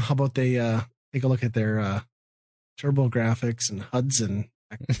 How about they take a look at their Turbo Graphics and Hudson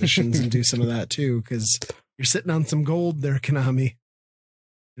acquisitions and do some of that too, because you're sitting on some gold there, Konami,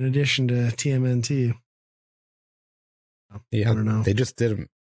 in addition to TMNT. Yeah, I don't know. They just did them.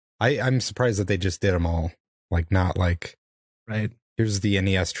 I'm surprised that they just did them all. Like, not like, right, here's the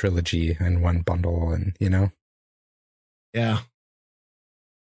NES trilogy in one bundle, and Yeah.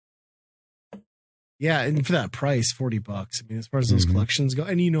 Yeah, and for that price, $40. I mean, as far as those collections go,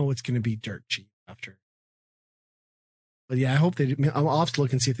 and it's going to be dirt cheap after. But yeah, I hope they do. I'll have to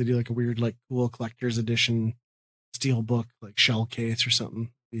look and see if they do like a weird, like cool collector's edition steel book, like shell case or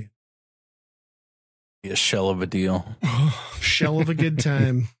something. Yeah. Be a shell of a deal. Shell of a good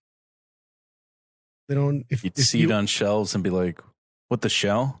time. They don't. You'd see it on shelves and be like, "What, the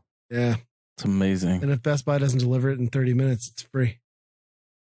shell?" Yeah, it's amazing. And if Best Buy doesn't deliver it in 30 minutes, it's free.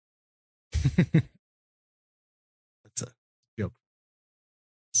 That's a joke.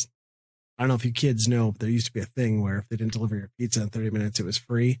 I don't know if you kids know, but there used to be a thing where if they didn't deliver your pizza in 30 minutes, it was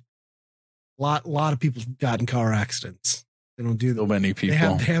free. A lot of people got in car accidents. They don't do that. So many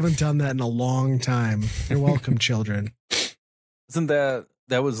people. They haven't done that in a long time. You're welcome, children. Isn't that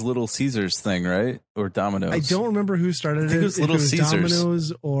was Little Caesars thing, right? Or Domino's? I don't remember who started it. I think it was Little Caesars.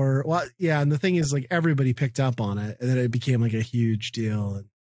 Domino's or and the thing is, like, everybody picked up on it, and then it became like a huge deal.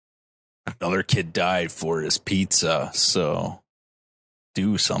 Another kid died for his pizza, so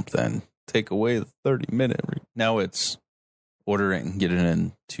do something. Take away the 30-minute. Now it's order it and get it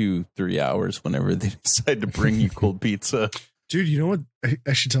in 2-3 hours whenever they decide to bring you cold pizza. Dude, you know what?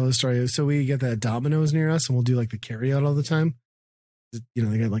 I should tell this story. So we get that Domino's near us, and we'll do like the carry out all the time.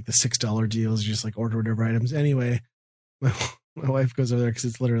 They got like the $6 deals. You just like order whatever items. Anyway, my wife goes over there because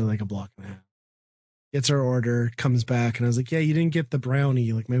it's literally like a block and a half. Gets her order, comes back, and I was like, "Yeah, you didn't get the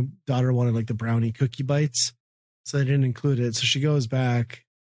brownie. Like, my daughter wanted like the brownie cookie bites, so I didn't include it." So she goes back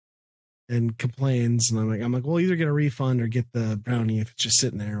and complains, and I'm like, "Well, either get a refund or get the brownie if it's just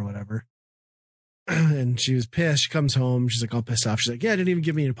sitting there or whatever." And she was pissed. She comes home. She's like all pissed off. She's like, "Yeah, I didn't even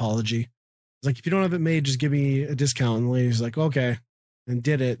give me an apology." I was like, "If you don't have it made, just give me a discount." And the lady's like, "Okay," and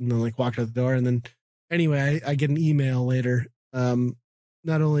did it, and then like walked out the door. And then anyway, I get an email later.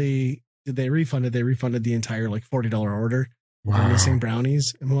 Not only did they refund it, they refunded the entire like $40 order. Wow. Missing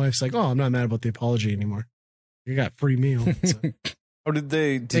brownies. And my wife's like, "Oh, I'm not mad about the apology anymore. You got free meal." So. Oh,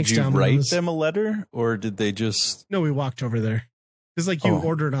 did you write them a letter, or did they just? No, we walked over there. It's like you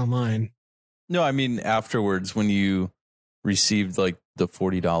ordered online. No, I mean afterwards when you received like the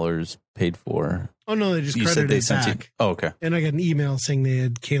 $40 paid for. Oh no, they just credited it back. Oh, okay. And I got an email saying they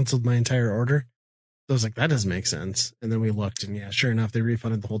had canceled my entire order. So I was like, that doesn't make sense. And then we looked, and yeah, sure enough, they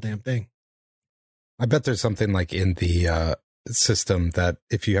refunded the whole damn thing. I bet there's something like in the system that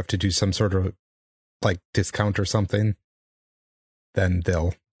if you have to do some sort of like discount or something, then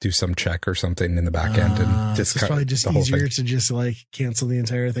they'll do some check or something in the back end and discount. It's probably just easier to just like cancel the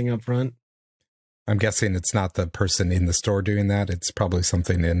entire thing up front. I'm guessing it's not the person in the store doing that. It's probably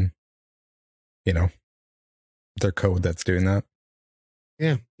something in, their code that's doing that.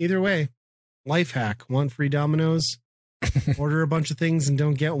 Yeah. Either way, life hack. Want free Domino's? Order a bunch of things and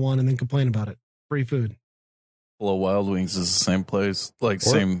don't get one, and then complain about it. Free food. Well, Wild Wings is the same place. Like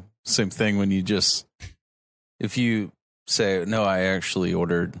same thing when you just, if you say, no, I actually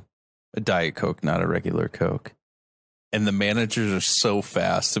ordered a Diet Coke, not a regular Coke. And the managers are so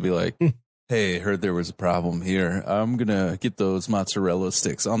fast to be like, hey, heard there was a problem here. I'm going to get those mozzarella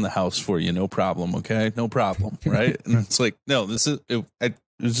sticks on the house for you. No problem. Okay. No problem. Right. And it's like, no, it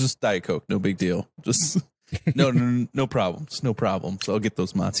was just Diet Coke. No big deal. Just no problems. No problems. I'll get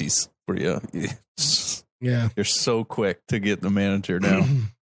those mozzis for you. Yeah. You're so quick to get the manager now.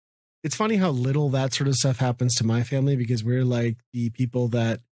 It's funny how little that sort of stuff happens to my family, because we're like the people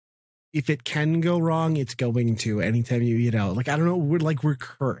that if it can go wrong, it's going to anytime you eat out. Like, I don't know. We're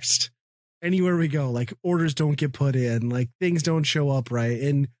cursed. Anywhere we go, like orders don't get put in, like things don't show up right.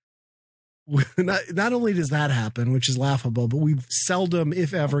 And not only does that happen, which is laughable, but we seldom,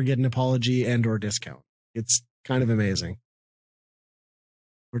 if ever, get an apology and or discount. It's kind of amazing.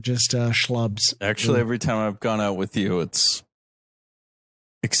 We're just schlubs. Actually, every time I've gone out with you, it's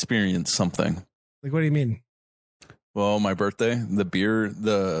experienced something. Like, what do you mean? Well, my birthday,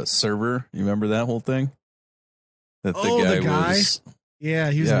 the server, you remember that whole thing? That the guy? Yeah,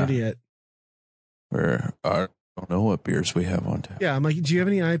 he was an idiot. Where I don't know what beers we have on tap. Yeah, I'm like, do you have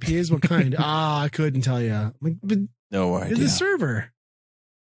any IPAs? What kind? I couldn't tell you. I'm like, but no idea. You're the server.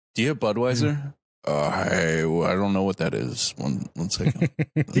 Do you have Budweiser? I don't know what that is. One second.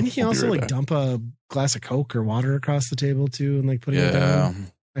 Didn't he also like dump a glass of Coke or water across the table too, and like putting it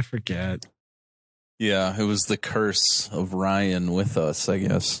down? I forget. Yeah, it was the curse of Ryan with us, I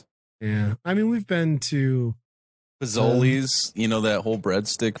guess. Yeah, I mean, we've been to Fazoli's, that whole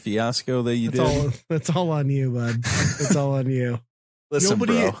breadstick fiasco that you did. That's all on you, bud. It's all on you. Listen,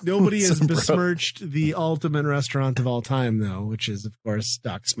 nobody has besmirched the ultimate restaurant of all time, though, which is, of course,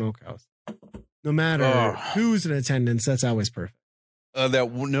 Doc Smokehouse. No matter who's in attendance, that's always perfect. The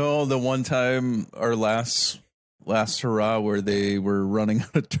one time, our last hurrah, where they were running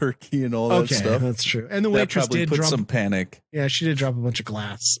out of turkey and all that stuff. That's true. And the waitress did put some panic. Yeah, she did drop a bunch of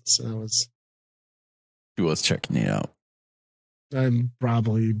glass, so that was. She was checking you out. I'm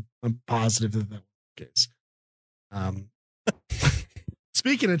positive that was the case.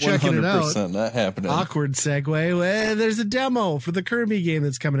 Speaking of checking it out, that happened. Awkward segue. Well, there's a demo for the Kirby game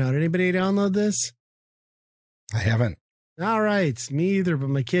that's coming out. Anybody download this? I haven't. All right, me either, but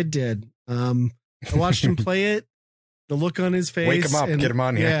my kid did. I watched him play it. The look on his face. Wake him up, get him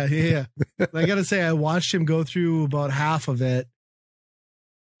on here. Yeah. I got to say, I watched him go through about half of it.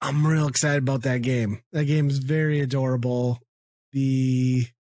 I'm real excited about that game. That game is very adorable. The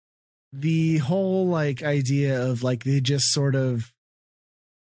whole like idea of like they just sort of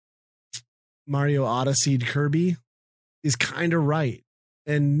Mario Odyssey'd Kirby is kind of right.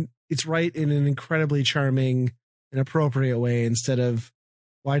 And it's right in an incredibly charming and appropriate way instead of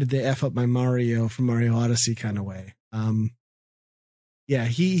why did they F up my Mario from Mario Odyssey kind of way. Yeah,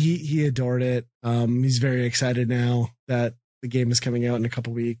 he adored it. He's very excited now that the game is coming out in a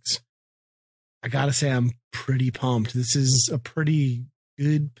couple weeks. I gotta say, I'm pretty pumped. This is a pretty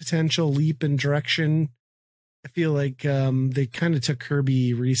good potential leap in direction. I feel like they kind of took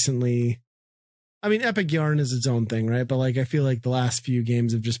Kirby recently. I mean, Epic Yarn is its own thing, right? But like, I feel like the last few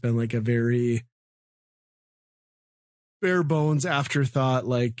games have just been like a very bare bones afterthought,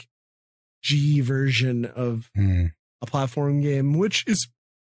 like G version of a platform game, which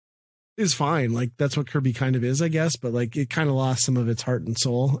is fine. Like that's what Kirby kind of is, I guess, but like it kind of lost some of its heart and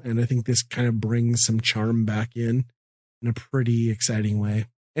soul. And I think this kind of brings some charm back in a pretty exciting way.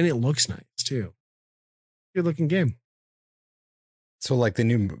 And it looks nice too. Good looking game. So like the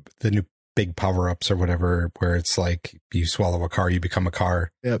new big power-ups or whatever, where it's like you swallow a car, you become a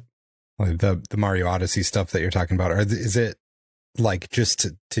car. Yep. Like the Mario Odyssey stuff that you're talking about, is it like just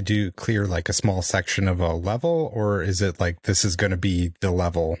to do clear like a small section of a level, or is it like this is going to be the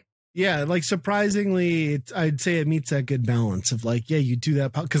level? Yeah, like surprisingly, I'd say it meets that good balance of like, yeah, you do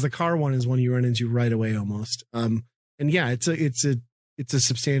that because the car one is one you run into right away almost. And yeah, it's a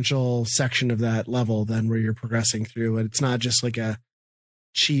substantial section of that level then where you're progressing through, and it's not just like a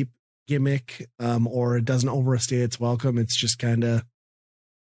cheap gimmick or it doesn't overstay its welcome. It's just kind of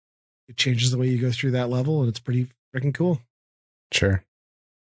it changes the way you go through that level, and it's pretty freaking cool. Sure.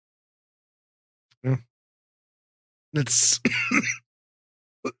 Yeah. That's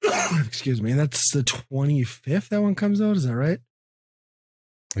excuse me. That's the 25th. That one comes out. Is that right?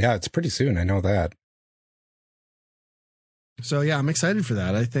 Yeah, it's pretty soon. I know that. So yeah, I'm excited for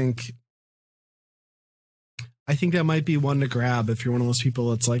that. I think that might be one to grab if you're one of those people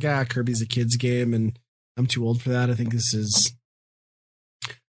that's like, Kirby's a kid's game and I'm too old for that. I think this is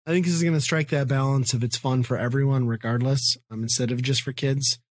going to strike that balance of it's fun for everyone regardless, instead of just for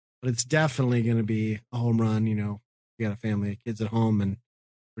kids. But it's definitely going to be a home run. You know, you got a family of kids at home and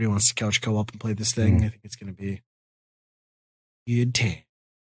everybody wants to couch co-op and play this thing. I think it's going to be Good time.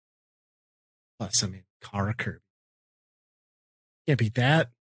 Plus, I mean, car Kirby. Can't beat that.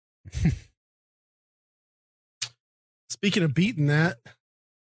 Speaking of beating that,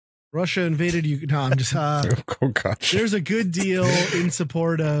 Russia invaded you. No, I'm just. Oh gosh. There's a good deal in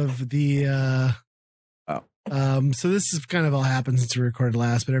support of the. So this is kind of all happened since we recorded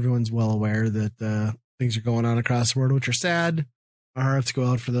last, but everyone's well aware that things are going on across the world, which are sad. Our hearts go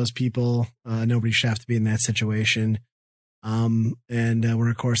out for those people. Nobody should have to be in that situation. And we're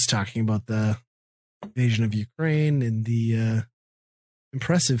of course talking about the invasion of Ukraine and the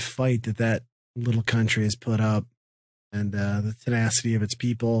impressive fight that little country has put up, and the tenacity of its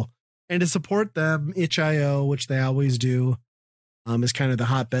people, and to support them, itch.io, which they always do, is kind of the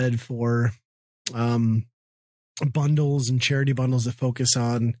hotbed for bundles and charity bundles that focus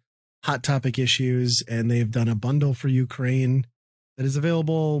on hot topic issues. And they've done a bundle for Ukraine that is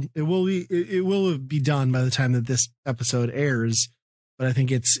available. It will be done by the time that this episode airs, but I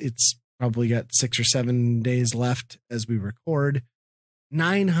think it's probably got 6 or 7 days left as we record.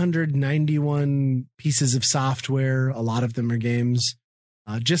 991 pieces of software. A lot of them are games.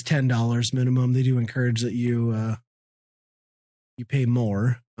 Just $10 minimum. They do encourage that you pay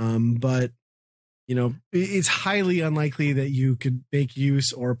more. But you know, it's highly unlikely that you could make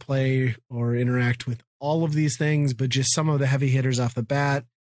use or play or interact with all of these things, but just some of the heavy hitters off the bat.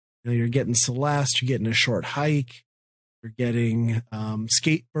 You know, you're getting Celeste, you're getting A Short Hike, you're getting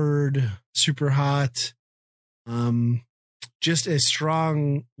Skatebird, Super Hot. Just a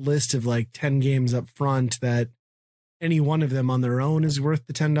strong list of like 10 games up front that any one of them on their own is worth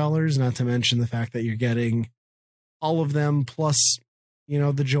the $10, not to mention the fact that you're getting all of them plus, you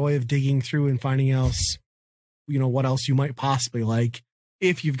know, the joy of digging through and finding else, you know, what else you might possibly like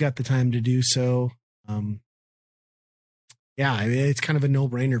if you've got the time to do so. Yeah, I mean, it's kind of a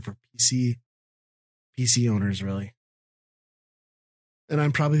no-brainer for PC owners, really. And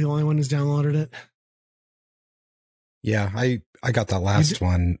I'm probably the only one who's downloaded it. Yeah, I got that last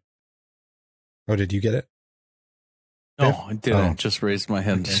one. Oh, did you get it? No, I didn't. Just raised my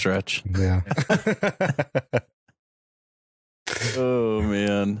hand to stretch. Yeah. Oh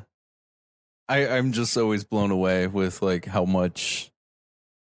man. I'm just always blown away with like how much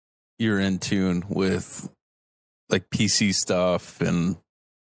you're in tune with like PC stuff, and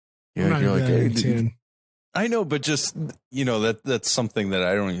you're like, hey, I know, but just, you know, that's something that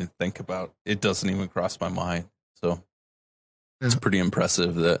I don't even think about. It doesn't even cross my mind. So it's pretty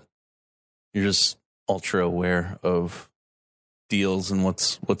impressive that you're just ultra aware of deals and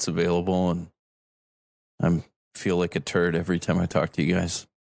what's available. And I feel like a turd every time I talk to you guys.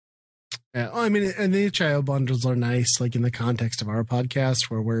 Yeah, I mean, and the itch.io bundles are nice, like in the context of our podcast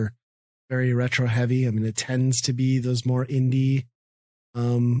where we're very retro heavy. I mean, it tends to be those more indie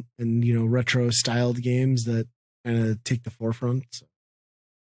and, you know, retro styled games that kind of take the forefront. So,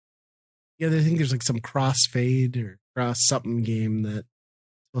 yeah, I think there's like some crossfade or cross something game that's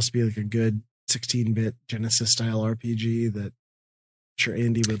supposed to be like a good 16-bit Genesis style RPG that I'm sure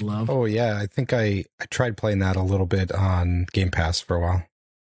Andy would love. Oh yeah, I think I tried playing that a little bit on Game Pass for a while.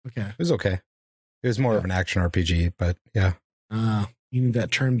 Okay, it was okay. It was more of an action RPG, but yeah. You need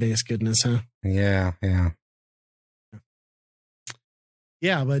that turn-based goodness, huh? Yeah.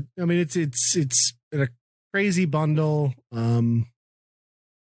 Yeah, but I mean, it's a crazy bundle.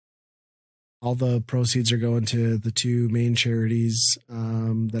 All the proceeds are going to the two main charities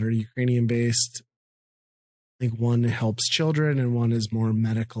that are Ukrainian based. I think one helps children and one is more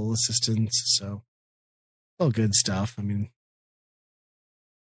medical assistance. So all good stuff. I mean,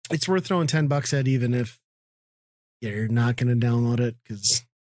 it's worth throwing $10 at, even if you're not going to download it, because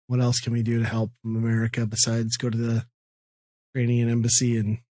what else can we do to help from America besides go to the Ukrainian embassy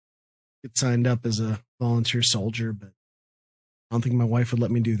and get signed up as a volunteer soldier? But I don't think my wife would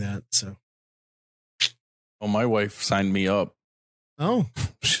let me do that. So. Oh, my wife signed me up. Oh,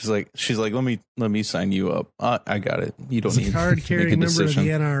 she's like, let me sign you up. I got it. You don't need a card carrying member of the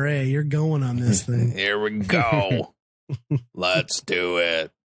NRA. You're going on this thing. Here we go. Let's do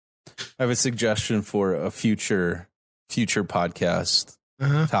it. I have a suggestion for a future podcast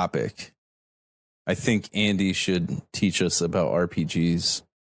topic. I think Andy should teach us about RPGs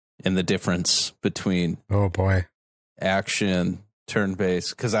and the difference between action,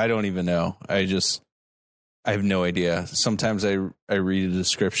 turn-based, because I don't even know. I have no idea. Sometimes I read a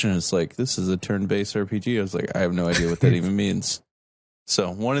description and it's like, this is a turn-based RPG. I was like, I have no idea what that even means.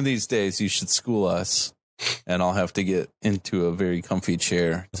 So one of these days you should school us, and I'll have to get into a very comfy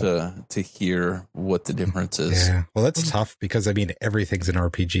chair to hear what the difference is. Yeah. Well, that's tough because, I mean, everything's an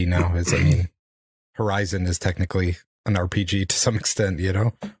RPG now. I mean, Horizon is technically an RPG to some extent, you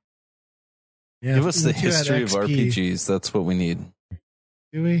know? Yeah, give us the history of RPGs. That's what we need.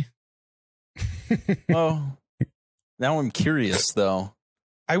 Do we? Oh, now I'm curious though.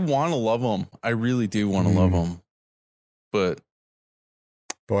 I want to love them. I really do want to love them, but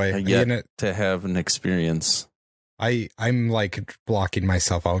boy, I yet to have an experience. I'm like blocking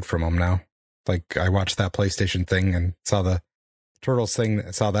myself out from them now. Like I watched that PlayStation thing and saw the Turtles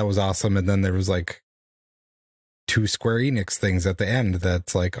thing. Saw that was awesome, and then there was like 2 Square Enix things at the end.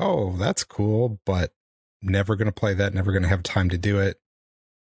 That's like, oh, that's cool, but never gonna play that. Never gonna have time to do it.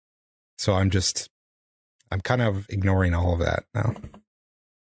 So I'm kind of ignoring all of that now.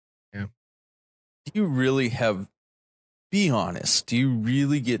 Yeah. Do you really be honest, do you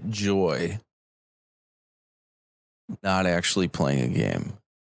really get joy not actually playing a game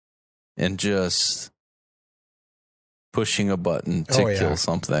and just pushing a button to kill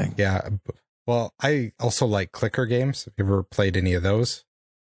something? Yeah. Well, I also like clicker games. Have you ever played any of those?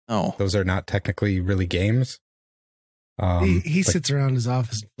 Oh, those are not technically really games. He sits around his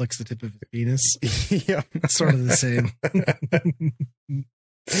office and flicks the tip of his penis. Yeah, sort of the same.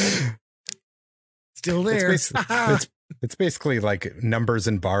 Still there. It's basically like numbers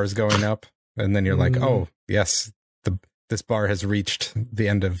and bars going up, and then you're like, oh yes, this bar has reached the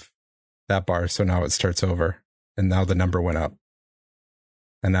end of that bar, so now it starts over, and now the number went up,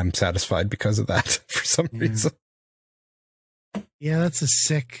 and I'm satisfied because of that for some reason. Yeah, that's a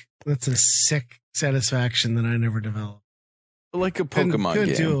sick satisfaction that I never developed. Like a Pokemon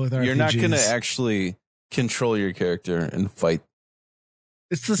game, you're not going to actually control your character and fight.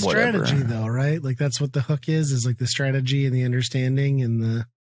 It's the strategy, though, right? Like that's what the hook is like the strategy and the understanding and the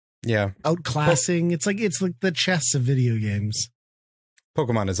outclassing. It's like the chess of video games.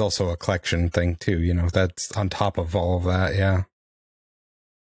 Pokemon is also a collection thing too. You know, that's on top of all of that. Yeah.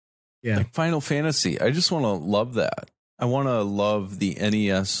 Yeah. Like Final Fantasy. I just want to love that. I want to love the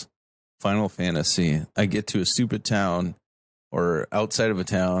NES Final Fantasy. I get to a stupid town or outside of a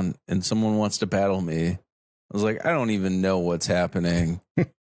town and someone wants to battle me. I was like, I don't even know what's happening. You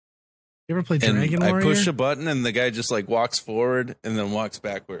ever played Dragon Warrior? I push a button and the guy just like walks forward and then walks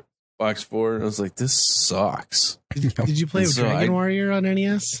backward. Walks forward. I was like, this sucks. Did you play Dragon Warrior on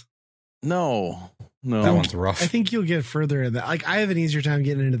NES? No. That one's rough. I think you'll get further in that. Like I have an easier time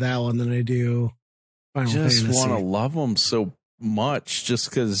getting into that one than I do Final Fantasy. Just want to love them so much just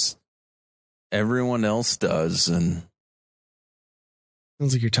because everyone else does. And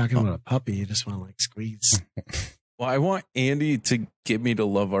sounds like you're talking about a puppy. You just want to like squeeze. Well, I want Andy to get me to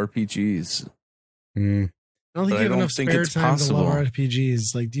love RPGs. I don't think you have enough spare time to love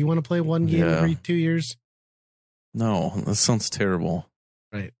RPGs. Like, do you want to play one game every 2 years? No, that sounds terrible.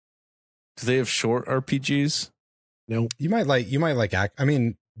 Right. Do they have short RPGs? No. You might like I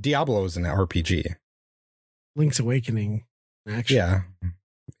mean, Diablo is an RPG. Link's Awakening, actually.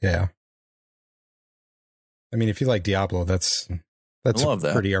 Yeah. I mean, if you like Diablo, that's I love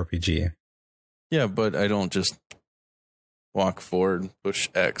that. Pretty RPG. Yeah, but I don't just walk forward, push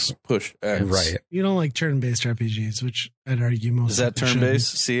X. Right. You don't like turn-based RPGs, which I'd argue most. Is that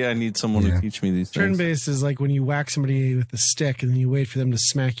turn-based? See, I need someone to teach me these things. Turn-based is like when you whack somebody with a stick and then you wait for them to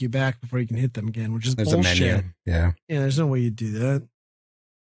smack you back before you can hit them again, which is there's bullshit. A menu. Yeah. Yeah, there's no way you'd do that.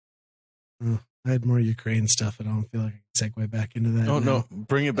 I had more Ukraine stuff. I don't feel like I can segue back into that. Oh, no.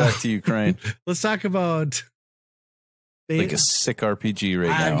 Bring it back to Ukraine. Let's talk about... like a sick RPG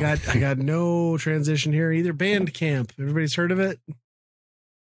now. I got no transition here either. Bandcamp. Everybody's heard of it?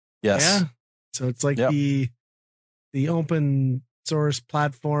 Yes. Yeah. So it's like the open source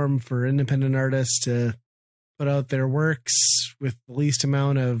platform for independent artists to put out their works with the least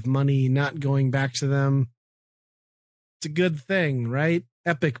amount of money not going back to them. It's a good thing, right?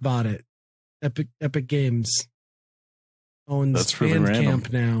 Epic bought it. Epic Games owns That's really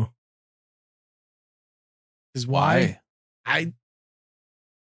Bandcamp now. Is why?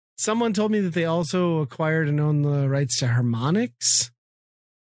 Someone told me that they also acquired and own the rights to Harmonix.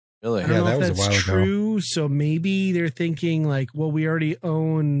 Really? I don't know if that's a while true. Ago. So maybe they're thinking like, well, we already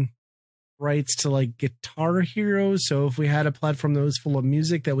own rights to like Guitar Hero. So if we had a platform that was full of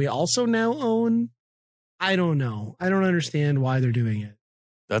music that we also now own, I don't know. I don't understand why they're doing it.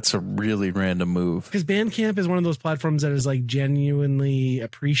 That's a really random move. Because Bandcamp is one of those platforms that is like genuinely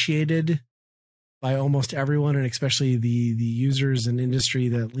appreciated by almost everyone, and especially the users and industry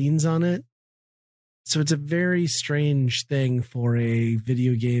that leans on it. So it's a very strange thing for a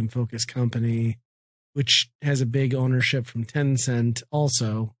video game focused company, which has a big ownership from Tencent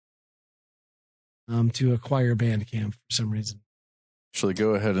also, to acquire Bandcamp for some reason. Actually,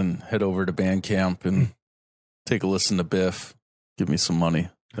 go ahead and head over to Bandcamp and take a listen to Biff. Give me some money.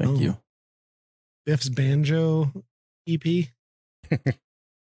 Thank you. Biff's Banjo EP.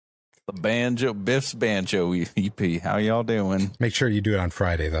 Biff's Banjo EP. How y'all doing? Make sure you do it on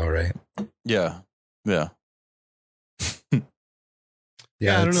Friday, though, right? Yeah. Yeah,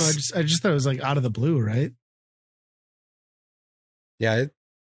 I don't know. I just thought it was like out of the blue, right? Yeah,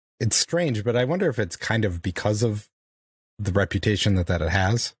 it's strange, but I wonder if it's kind of because of the reputation that it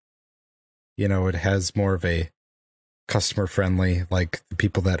has. You know, it has more of a customer friendly, like the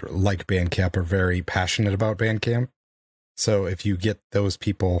people that like Bandcamp are very passionate about Bandcamp. So if you get those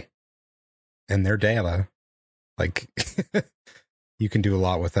people and their data, like you can do a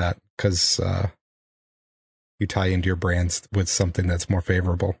lot with that because you tie into your brands with something that's more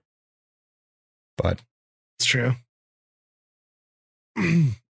favorable. But it's true.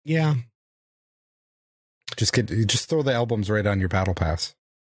 Yeah. Just throw the albums right on your battle pass.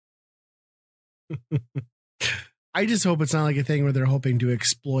 I just hope it's not like a thing where they're hoping to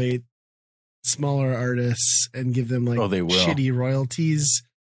exploit smaller artists and give them like shitty royalties,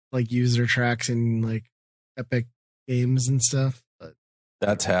 like use their tracks in like Epic Games and stuff. But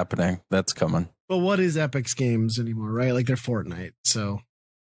that's happening. That's coming. But what is Epic's games anymore, right? Like they're Fortnite, so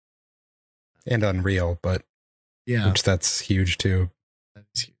and Unreal, but yeah, which that's huge too. That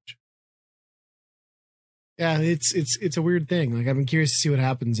is huge. Yeah, it's a weird thing. Like I'm curious to see what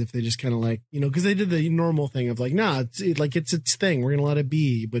happens if they just kind of like, you know, because they did the normal thing of like, nah, it's its thing. We're gonna let it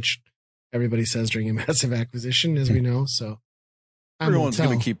be, which everybody says during a massive acquisition, as we know. So everyone's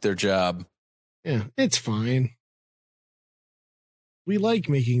gonna keep their job. Yeah, it's fine. We like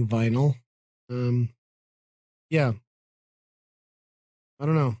making vinyl. Yeah. I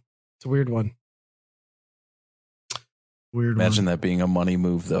don't know. It's a weird one. Imagine that being a money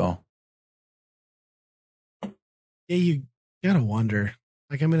move, though. Yeah, you gotta wonder.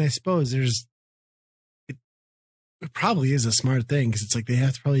 Like, I mean, I suppose it probably is a smart thing because it's like they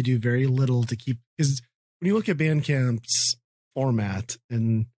have to probably do very little to keep. Because when you look at Bandcamp's format,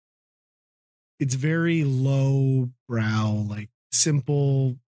 and it's very low brow, like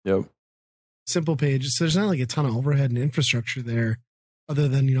simple pages. So there's not like a ton of overhead and infrastructure there, other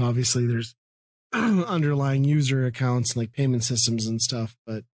than, you know, obviously there's underlying user accounts and like payment systems and stuff.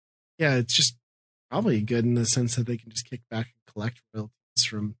 But yeah, it's just probably good in the sense that they can just kick back and collect royalties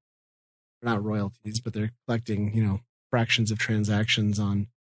from, not royalties, but they're collecting, you know, fractions of transactions on.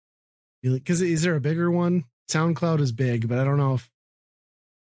 Because is there a bigger one? SoundCloud is big, but I don't know if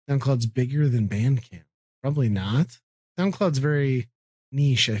SoundCloud's bigger than Bandcamp. Probably not. SoundCloud's very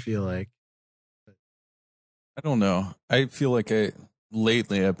niche, I feel like. I don't know. I feel like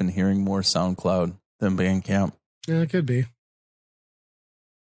lately I've been hearing more SoundCloud than Bandcamp. Yeah, it could be.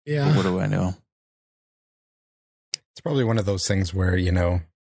 Yeah. But what do I know? It's probably one of those things where, you know,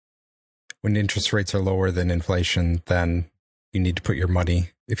 when interest rates are lower than inflation, then you need to put your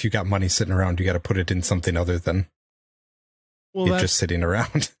money. If you got money sitting around, you got to put it in something other than it just sitting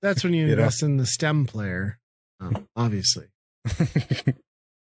around. That's when you invest in the STEM player, obviously. That's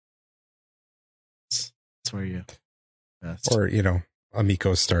where you invest. Or, you know,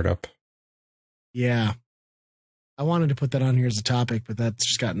 Amico's startup. Yeah. I wanted to put that on here as a topic, but that's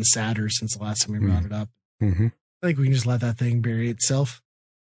just gotten sadder since the last time we brought it up. Mm-hmm. I think we can just let that thing bury itself.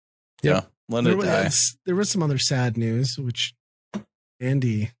 Yeah, let it die. There was some other sad news, which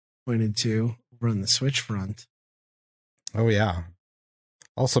Andy pointed to over on the Switch front. Oh, yeah.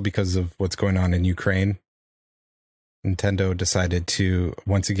 Also because of what's going on in Ukraine, Nintendo decided to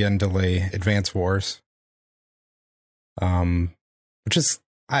once again delay Advance Wars. Which is,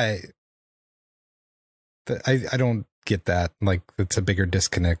 I don't get that. Like, it's a bigger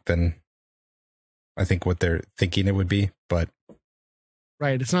disconnect than I think what they're thinking it would be, but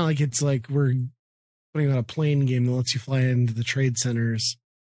right. It's not like it's like we're putting out a plane game that lets you fly into the trade centers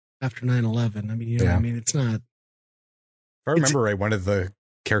after 9/11. I mean, you know what I mean? It's not. If I remember right, one of the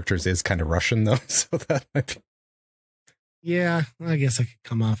characters is kind of Russian, though, so that might be. Yeah, I guess I could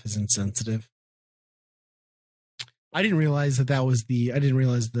come off as insensitive. I didn't realize that was I didn't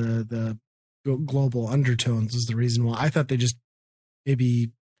realize the global undertones was the reason why. I thought they just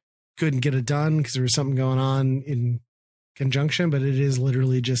maybe couldn't get it done because there was something going on in conjunction, but it is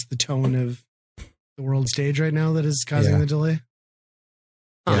literally just the tone of the world stage right now that is causing the delay.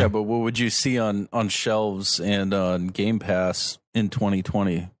 Yeah, but what would you see on shelves and on Game Pass in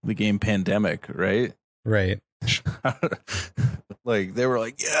 2020? The game Pandemic, right? Right. Like they were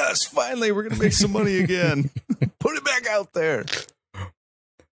like, yes, finally we're gonna make some money again. Put it back out there.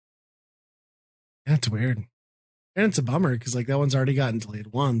 That's weird. And it's a bummer because like that one's already gotten delayed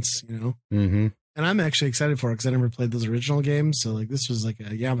once, you know? Mm-hmm. And I'm actually excited for it because I never played those original games. So like this was like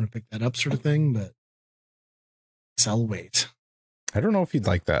I'm going to pick that up sort of thing, but I'll wait. I don't know if you'd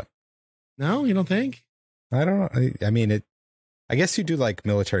like that. No, you don't think? I don't know. I mean, I guess you do like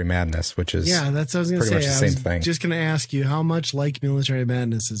Military Madness, which is that's what I was going to say. Much the same thing. Just going to ask you, how much like Military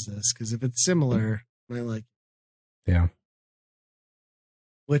Madness is this? Because if it's similar, I might like. Yeah.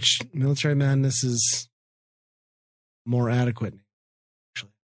 Which Military Madness is more adequate,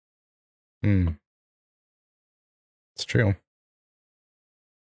 actually. It's true.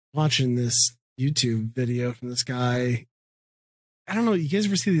 Watching this YouTube video from this guy. I don't know. You guys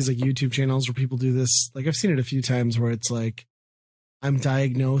ever see these like YouTube channels where people do this? Like I've seen it a few times where it's like, I'm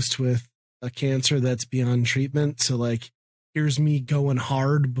diagnosed with a cancer that's beyond treatment. So like, here's me going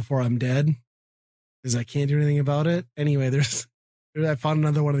hard before I'm dead because I can't do anything about it. Anyway, I found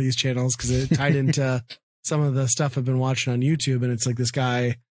another one of these channels because it tied into some of the stuff I've been watching on YouTube. And it's like this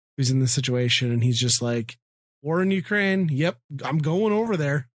guy who's in this situation and he's just like, war in Ukraine. Yep. I'm going over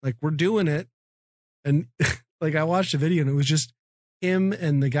there. Like we're doing it. And like I watched a video and it was just him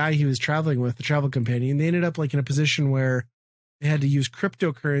and the guy he was traveling with, the travel companion. They ended up like in a position where they had to use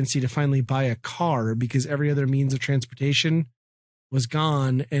cryptocurrency to finally buy a car because every other means of transportation was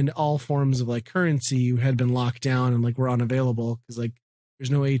gone and all forms of like currency had been locked down and like were unavailable because like there's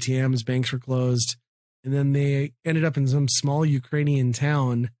no ATMs, banks were closed. And then they ended up in some small Ukrainian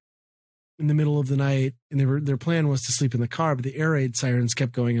town in the middle of the night, and their plan was to sleep in the car, but the air raid sirens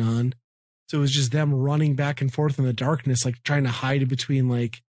kept going on. So it was just them running back and forth in the darkness, like trying to hide between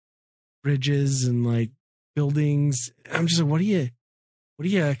like bridges and like buildings. I'm just like, what are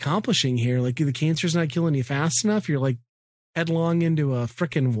you accomplishing here? Like the cancer's not killing you fast enough. You're like headlong into a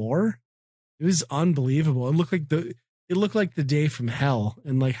freaking war. It was unbelievable. It looked like the day from hell,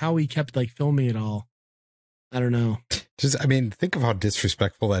 and like how he kept like filming it all. I don't know. I mean, think of how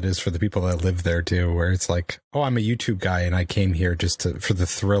disrespectful that is for the people that live there too, where it's like, oh, I'm a YouTube guy and I came here just for the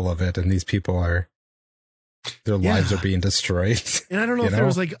thrill of it. And these people their lives are being destroyed. And I don't know if there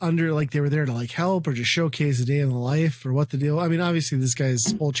was like they were there to like help or just showcase a day in the life or what the deal. I mean, obviously this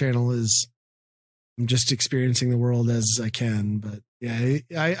guy's whole channel is, I'm just experiencing the world as I can. But yeah,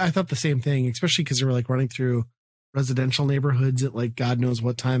 I thought the same thing, especially because they were like running through residential neighborhoods at like God knows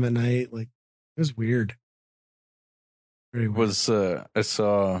what time at night. Like it was weird. I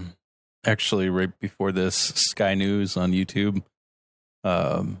saw actually right before this Sky News on YouTube.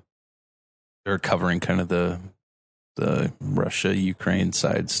 They're covering kind of the Russia Ukraine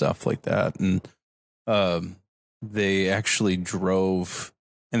side stuff like that, and they actually drove,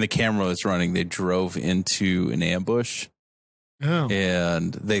 and the camera was running. They drove into an ambush,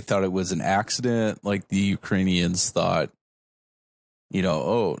 and they thought it was an accident. Like the Ukrainians thought,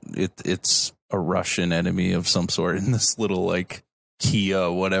 it's a Russian enemy of some sort in this little like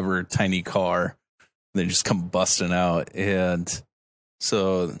Kia, whatever, tiny car. They just come busting out. And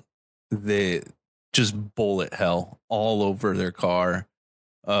so they just bullet hell all over their car.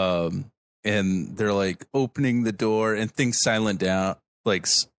 And they're like opening the door and things silent down, like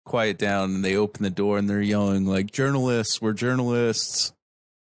quiet down. And they open the door and they're yelling like, journalists, we're journalists.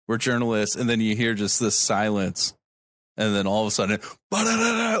 We're journalists. And then you hear just this silence. And then all of a sudden,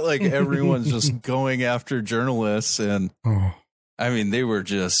 like everyone's just going after journalists. And I mean, they were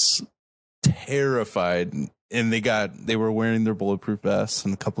just terrified, and they were wearing their bulletproof vests,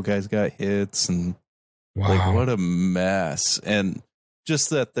 and a couple guys got hits, and like, what a mess. And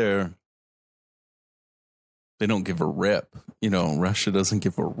just that they don't give a rip, Russia doesn't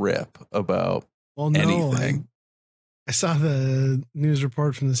give a rip about anything. I saw the news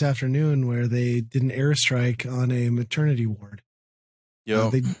report from this afternoon where they did an airstrike on a maternity ward.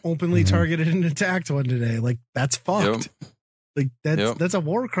 They openly targeted and attacked one today. Like that's fucked. Like that's a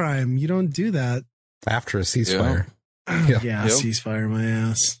war crime. You don't do that after a ceasefire. Ceasefire my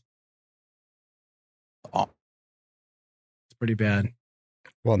ass. It's pretty bad.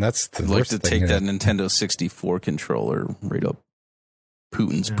 Well, and that's the I'd like to take that Nintendo 64 controller right up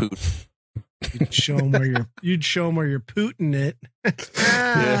Putin's poot. You'd show him where you're pooting it.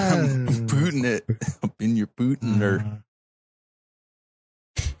 Yeah, I'm pooting it. Up in your Putin.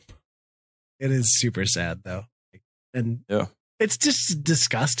 It is super sad though. And it's just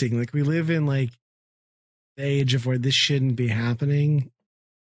disgusting. Like we live in like the age of where this shouldn't be happening.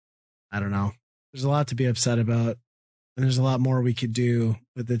 I don't know. There's a lot to be upset about. And there's a lot more we could do,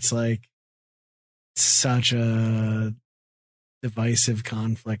 but it's like such a divisive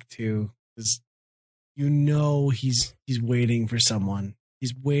conflict too. Because he's waiting for someone.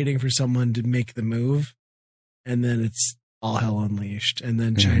 He's waiting for someone to make the move, and then it's all hell unleashed. And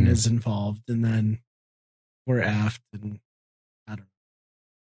then China's involved, and then we're effed. And I don't know.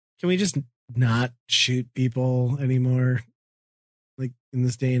 Can we just not shoot people anymore? Like in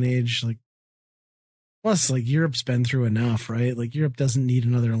this day and age, like plus, like Europe's been through enough, right? Like Europe doesn't need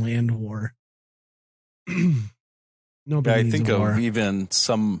another land war. Nobody. I think of even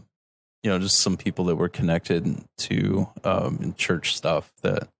some, just some people that were connected to in church stuff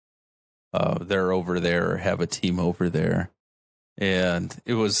that they're over there or have a team over there, and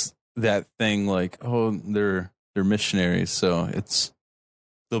it was that thing like, oh, they're missionaries, so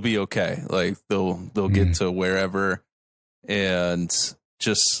they'll be okay. Like they'll get to wherever, and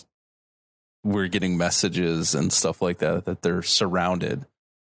just we're getting messages and stuff like that they're surrounded.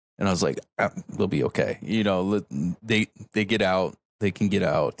 And I was like, they'll be okay. They get out, they can get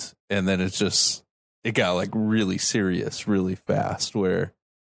out. And then it got like really serious, really fast where,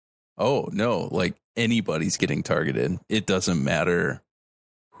 oh no, like anybody's getting targeted. It doesn't matter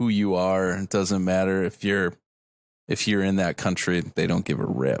who you are. It doesn't matter if you're in that country, they don't give a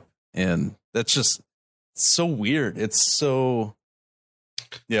rip. And that's just so weird. It's so,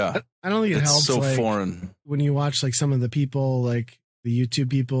 yeah. I don't think it helps. So like, foreign. When you watch like some of the people, like the YouTube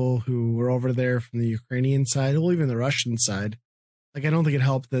people who were over there from the Ukrainian side, or even the Russian side, like I don't think it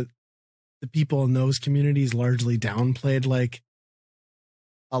helped that the people in those communities largely downplayed like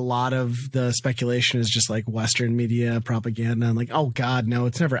a lot of the speculation is just like Western media propaganda and like, oh God, no,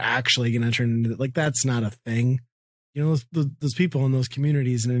 it's never actually going to turn into like, that's not a thing. Those people in those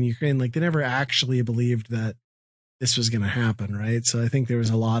communities and in Ukraine, like they never actually believed that this was going to happen. Right. So I think there was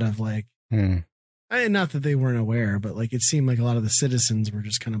a lot of like, not that they weren't aware, but like it seemed like a lot of the citizens were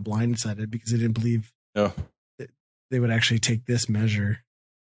just kind of blindsided because they didn't believe that they would actually take this measure.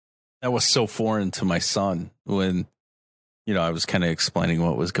 That was so foreign to my son when, I was kind of explaining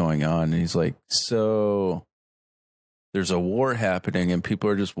what was going on. And he's like, so there's a war happening and people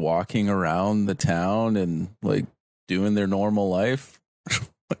are just walking around the town and like doing their normal life.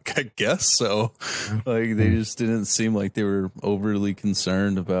 Like, I guess so. Like they just didn't seem like they were overly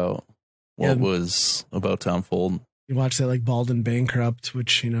concerned about what was about to unfold. You watch that like Bald and Bankrupt,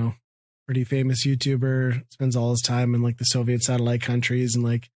 which, pretty famous YouTuber, spends all his time in like the Soviet satellite countries. And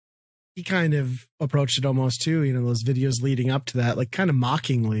like, he kind of approached it almost too, those videos leading up to that, like kind of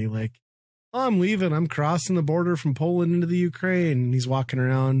mockingly, like, oh, I'm leaving. I'm crossing the border from Poland into the Ukraine. And he's walking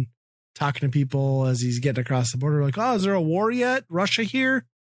around talking to people as he's getting across the border. Like, oh, is there a war yet? Russia here?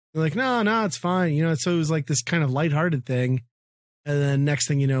 They're like, no, it's fine. So it was like this kind of lighthearted thing. And then next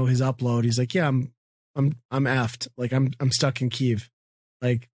thing you know, his upload, he's like, yeah, I'm effed. Like I'm stuck in Kyiv.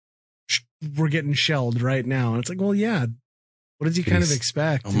 Like we're getting shelled right now. And it's like, well, yeah. What does he kind of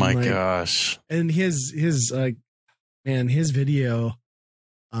expect? Oh my gosh. And his video,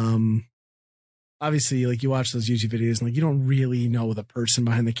 obviously like you watch those YouTube videos and like, you don't really know the person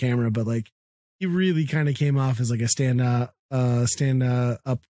behind the camera, but like he really kind of came off as like a stand up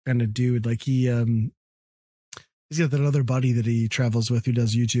kind of dude. Like he's got that other buddy that he travels with who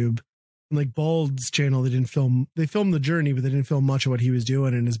does YouTube. And like Bald's channel, they filmed the journey, but they didn't film much of what he was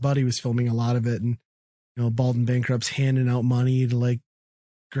doing. And his buddy was filming a lot of it. And, Bald and Bankrupt's handing out money to like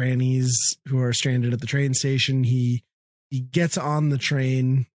grannies who are stranded at the train station. He gets on the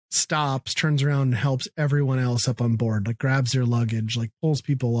train, stops, turns around and helps everyone else up on board, like grabs their luggage, like pulls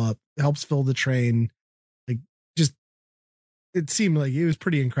people up, helps fill the train. Like just, it seemed like it was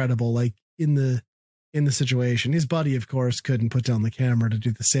pretty incredible. Like in the situation, his buddy, of course, couldn't put down the camera to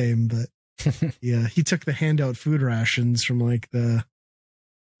do the same, but yeah, he took the handout food rations from like the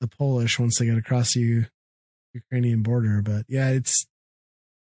Polish once they got across the Ukrainian border. But yeah,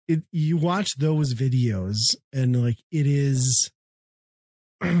 you watch those videos and like it's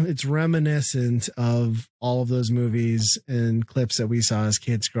reminiscent of all of those movies and clips that we saw as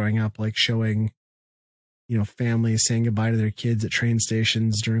kids growing up, like showing families saying goodbye to their kids at train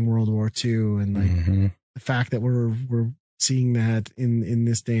stations during World War II. And like the fact that we're seeing that in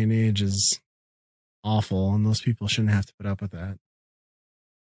this day and age is awful. And those people shouldn't have to put up with that.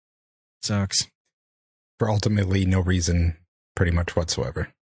 Sucks. For ultimately no reason pretty much whatsoever.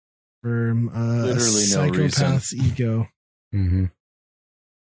 For literally no psychopath's reason. Ego. Mm-hmm.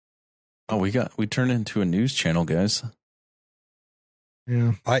 Oh, we turned into a news channel, guys.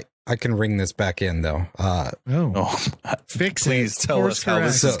 Yeah. I can ring this back in though. Fix Please it. tell us how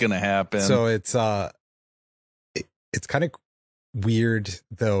this is going to happen. So it's kind of weird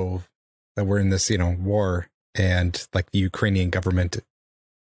though that we're in this, war, and like the Ukrainian government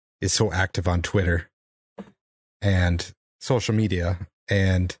is so active on Twitter and social media,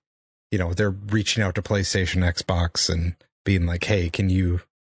 and they're reaching out to PlayStation, Xbox, and being like, hey, can you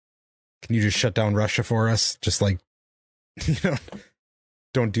just shut down Russia for us? Just like,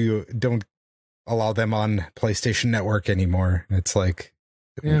 don't allow them on PlayStation Network anymore. It's like,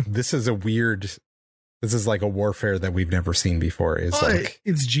 this is like a warfare that we've never seen before.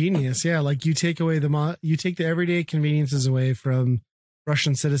 It's genius. Yeah. Like you take the everyday conveniences away from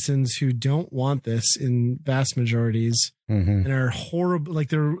Russian citizens who don't want this in vast majorities and are horrible. Like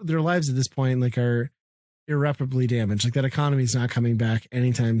their lives at this point, like are irreparably damaged. Like that economy is not coming back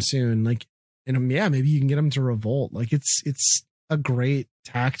anytime soon. Like, and yeah, maybe you can get them to revolt. Like it's a great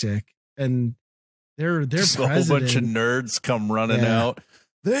tactic. And their just president, a whole bunch of nerds come running out.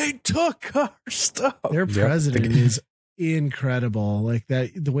 They took our stuff. Their president is incredible. Like that,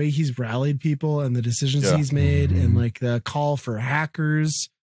 the way he's rallied people and the decisions he's made, and like the call for hackers.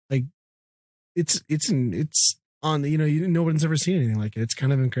 Like it's on. No one's ever seen anything like it. It's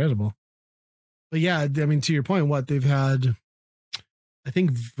kind of incredible. But yeah, I mean, to your point, what they've had, I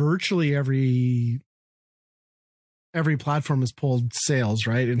think virtually every platform has pulled sales,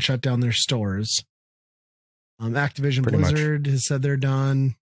 right, and shut down their stores. Activision Blizzard has said they're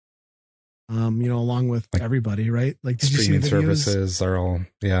done. Along with like everybody, right? Like, did you see the videos? Services are all,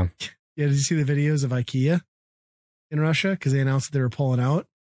 yeah. Did you see the videos of IKEA in Russia? Because they announced that they were pulling out.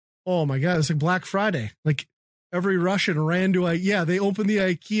 Oh my God, it was like Black Friday. Like every Russian ran to they opened the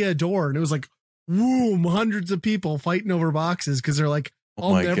IKEA door and it was like, boom, hundreds of people fighting over boxes because they're like,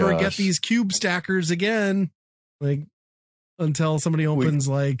 I'll never get these cube stackers again. Like until somebody opens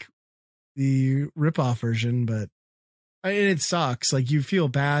like the ripoff version, but it sucks. Like you feel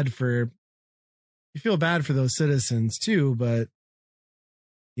bad for those citizens too, but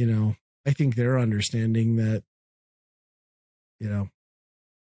I think they're understanding that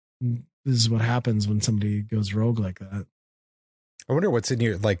this is what happens when somebody goes rogue like that. I wonder what's in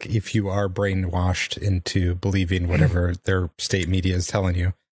your, like, if you are brainwashed into believing whatever their state media is telling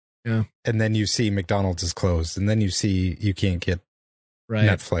you. Yeah. And then you see McDonald's is closed, and then you see you can't get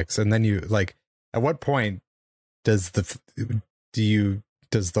Netflix. And then you, like, at what point does the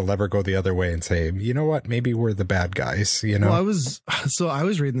lever go the other way and say, you know what, maybe we're the bad guys, Well, I was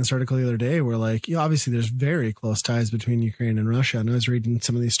reading this article the other day where, like, obviously there's very close ties between Ukraine and Russia. And I was reading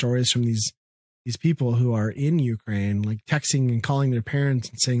some of these stories from these people who are in Ukraine, like texting and calling their parents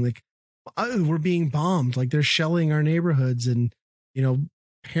and saying, like, we're being bombed. Like they're shelling our neighborhoods, and,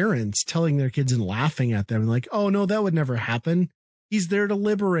 parents telling their kids and laughing at them like, oh no, that would never happen. He's there to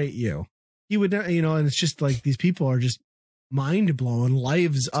liberate you. He would, and it's just like, these people are just mind blown,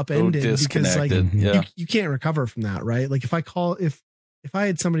 lives upended because like you can't recover from that, right? Like if I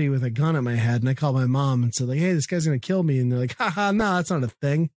had somebody with a gun at my head and I called my mom and said like, hey, this guy's gonna kill me, and they're like, haha, no, that's not a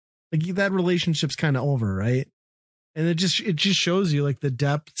thing. Like that relationship's kind of over, right? And it just shows you like the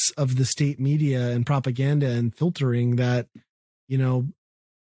depths of the state media and propaganda and filtering that,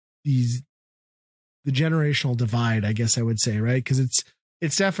 the generational divide, I guess I would say, right? Because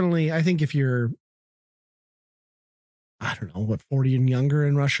it's definitely, I think if you're, I don't know, 40 and younger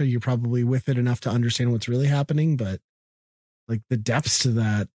in Russia, you're probably with it enough to understand what's really happening. But like the depths to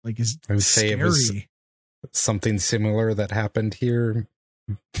that, like, is I would scary. Say it was something similar that happened here,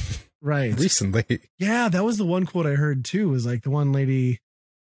 right? Recently. Yeah, that was the one quote I heard too. Was like the one lady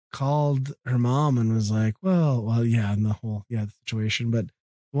called her mom and was like, well, yeah, and the situation. But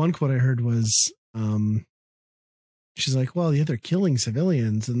the one quote I heard was, she's like, well, yeah, they're killing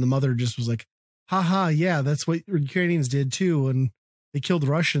civilians, and the mother just was like, haha, yeah, that's what Ukrainians did too. And they killed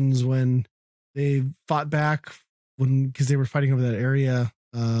Russians when they fought back because they were fighting over that area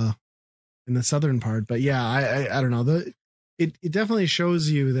in the southern part. But yeah, I don't know. It definitely shows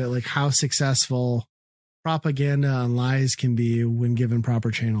you that like how successful propaganda and lies can be when given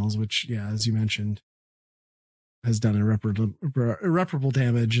proper channels, which, yeah, as you mentioned, has done irreparable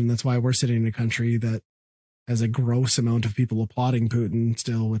damage. And that's why we're sitting in a country that has a gross amount of people applauding Putin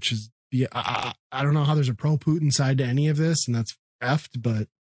still, which is, I don't know how there's a pro-Putin side to any of this, and that's effed, but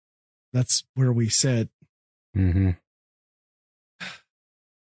that's where we sit. Mm-hmm.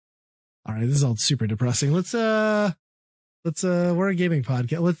 All right, this is all super depressing. Let's we're a gaming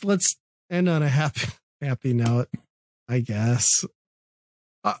podcast. Let's end on a happy note, I guess.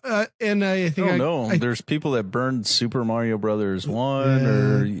 And I think there's people that burned Super Mario Brothers 1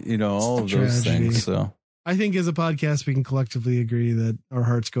 or all of those things. So I think as a podcast, we can collectively agree that our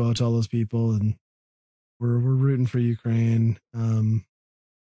hearts go out to all those people, and we're rooting for Ukraine.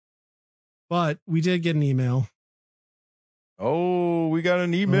 But we did get an email. Oh, we got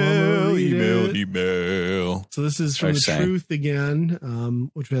an email. So this is from The Truth again,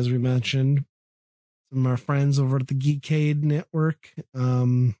 which, as we mentioned, some of our friends over at the Geekade Network.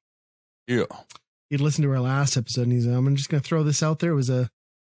 Yeah. He'd listened to our last episode, and he's like, I'm just going to throw this out there. It was a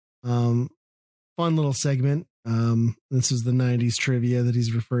fun little segment. This is the 90s trivia that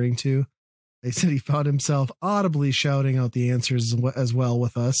he's referring to. They said he found himself audibly shouting out the answers as well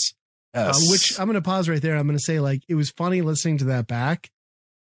with us. Yes. Which I'm going to pause right there. I'm going to say, like, it was funny listening to that back,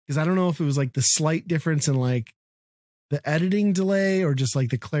 because I don't know if it was like the slight difference in like the editing delay or just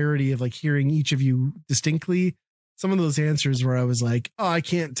like the clarity of like hearing each of you distinctly. Some of those answers where I was like, oh, I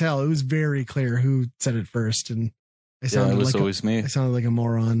can't tell. It was very clear who said it first. And I sounded me. I sounded like a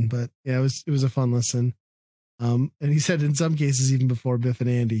moron, but yeah, it was a fun listen. And he said in some cases, even before Biff and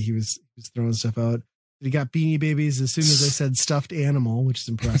Andy, he was throwing stuff out. He got Beanie Babies as soon as I said stuffed animal, which is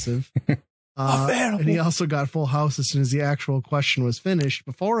impressive. And he also got Full House as soon as the actual question was finished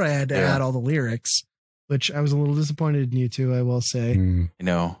before I had to add all the lyrics, which I was a little disappointed in you two, I will say. I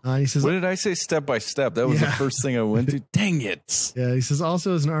know. He says, what did I say? Step by step. That was the first thing I went to. Dang it. Yeah. He says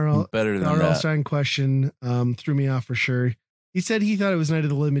also as an R.L. Stein question threw me off for sure. He said he thought it was Night of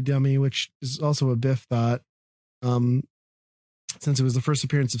the Living Dummy, which is also a Biff thought. Since it was the first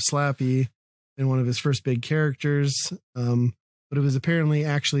appearance of Slappy and one of his first big characters. But it was apparently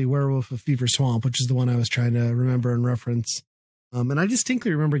actually Werewolf of Fever Swamp, which is the one I was trying to remember and reference. And I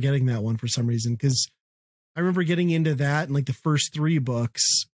distinctly remember getting that one for some reason, because I remember getting into that in like the first 3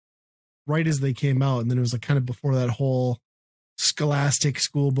 books right as they came out. And then it was like kind of before that whole Scholastic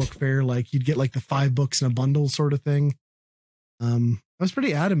school book fair, like you'd get like the 5 books in a bundle sort of thing. I was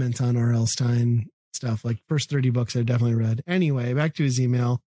pretty adamant on R.L. Stein stuff, like first 30 books I definitely read. Anyway, back to his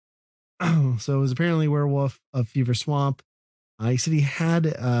email. So it was apparently Werewolf of Fever Swamp. He said he had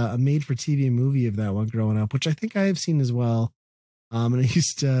a made-for-TV movie of that one growing up, which I think I have seen as well. And I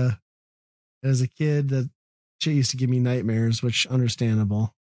used to, as a kid, that shit used to give me nightmares, which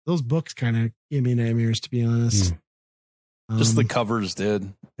understandable. Those books kind of gave me nightmares, to be honest. Just the covers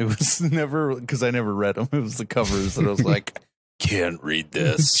did. It was never, because I never read them. It was the covers that I was like, can't read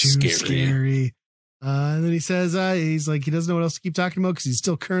this. Too scary. And then he says he's like, he doesn't know what else to keep talking about because he's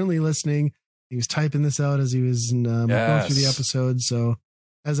still currently listening. He was typing this out as he was going through the episode. So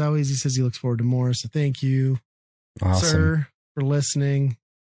as always, he says he looks forward to more. So thank you, sir, for listening.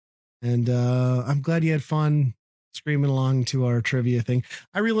 And I'm glad you had fun screaming along to our trivia thing.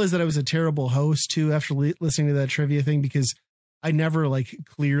 I realized that I was a terrible host too after listening to that trivia thing, because I never like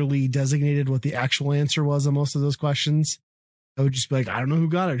clearly designated what the actual answer was on most of those questions. I would just be like, I don't know who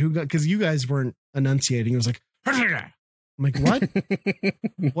got it. Because you guys weren't enunciating. It was like, I'm like, what?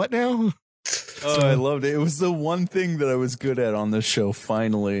 What now? Oh, I loved it. It was the one thing that I was good at on this show,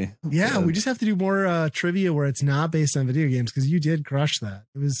 finally. Yeah, we just have to do more trivia where it's not based on video games, because you did crush that.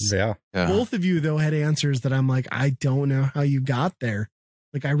 It was both of you, though, had answers that I'm like, I don't know how you got there.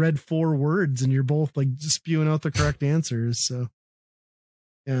 Like, I read 4 words and you're both like just spewing out the correct answers. So,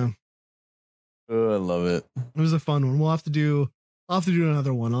 yeah. Oh, I love it. It was a fun one. I'll have to do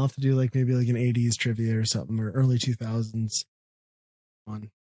another one. I'll have to do like maybe like an 80s trivia or something, or early 2000s one.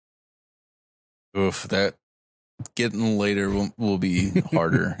 Oof, that getting later will be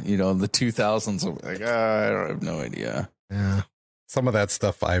harder. You know, the 2000s, I'm like, I don't have no idea. Yeah. Some of that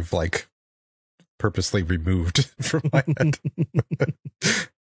stuff I've like purposely removed from my head.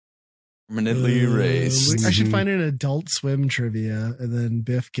 Permanently erased. I should find an Adult Swim trivia, and then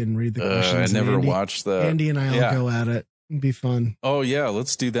Biff can read the questions. I never watched that. Andy and I will go at it. It'd be fun. Oh, yeah,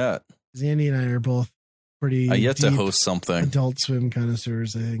 let's do that. Because Andy and I are both pretty to host something. Adult Swim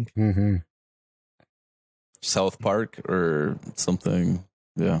connoisseurs, I think. Mm-hmm. South Park or something.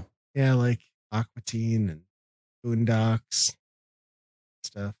 Yeah. Yeah, like Aqua Teen and Boondocks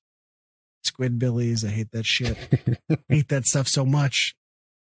stuff. Squidbillies. I hate that shit. Hate that stuff so much.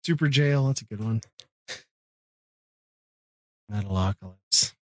 Super Jail. That's a good one.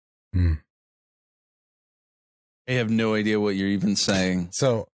 Metalocalypse. I have no idea what you're even saying.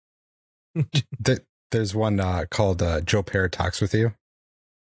 So there's one called Joe Pear Talks With You.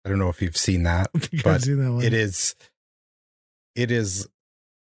 I don't know if you've seen that, but seen that one.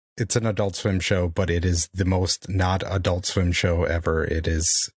 It's an Adult Swim show, but it is the most not Adult Swim show ever. It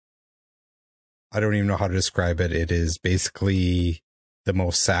is, I don't even know how to describe it. It is basically the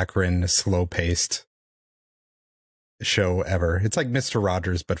most saccharine, slow paced show ever. It's like Mr.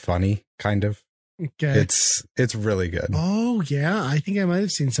 Rogers, but funny, kind of. Okay. It's really good. Oh yeah. I think I might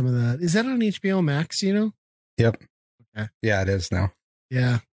have seen some of that. Is that on HBO Max, you know? Yep. Okay. Yeah, it is now.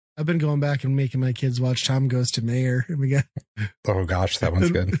 Yeah. I've been going back and making my kids watch Tom Goes to Mayor. And we got, oh gosh, that one's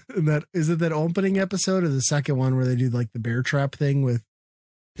good. And that is it, that opening episode or the second one where they do like the bear trap thing with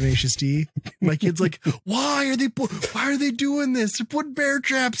Tenacious D? My kid's like, why are they doing this? They're putting bear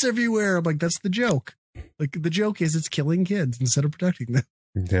traps everywhere. I'm like, that's the joke. Like the joke is it's killing kids instead of protecting them.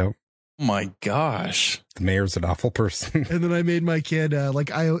 Yep. Oh my gosh. The mayor's an awful person. And then I made my kid like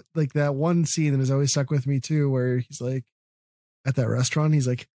that one scene that has always stuck with me too, where he's like at that restaurant, he's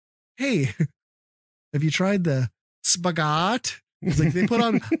like, hey, have you tried the spagat? It's like they put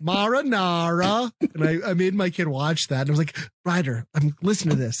on Marinara, and I made my kid watch that. And I was like, Ryder, I'm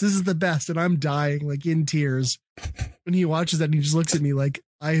listening to this. This is the best. And I'm dying, like in tears. When he watches that, and he just looks at me like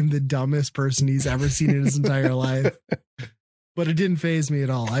I am the dumbest person he's ever seen in his entire life. But it didn't faze me at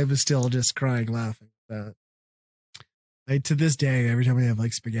all. I was still just crying, laughing. To this day, every time I have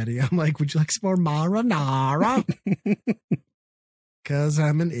like spaghetti, I'm like, would you like some more marinara? Because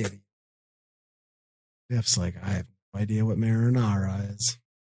I'm an idiot. Jeff's like, I have no idea what marinara is.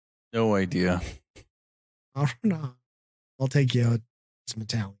 No idea. Marinara. I'll take you out some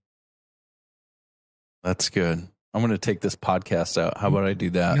Italian. That's good. I'm going to take this podcast out. How about I do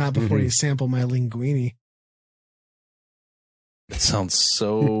that? Not before you sample my linguine. It sounds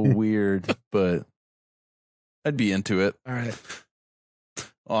so weird, but I'd be into it. All right.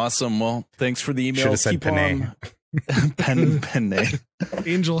 Awesome. Well, thanks for the email. Should have said penne. Penne.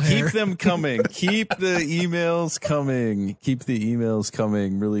 Angel hair. Keep them coming. Keep the emails coming. Keep the emails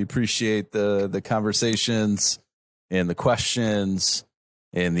coming. Really appreciate the conversations and the questions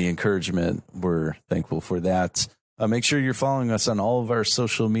and the encouragement. We're thankful for that. Make sure you're following us on all of our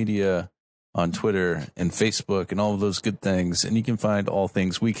social media, on Twitter and Facebook and all of those good things. And you can find all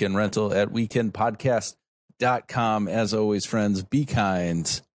things Weekend Rental at weekendpodcast.com. As always, friends, be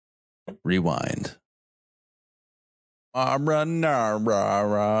kind. Rewind.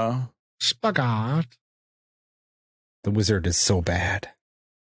 Spagat. The wizard is so bad.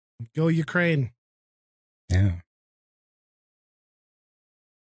 Go Ukraine. Yeah.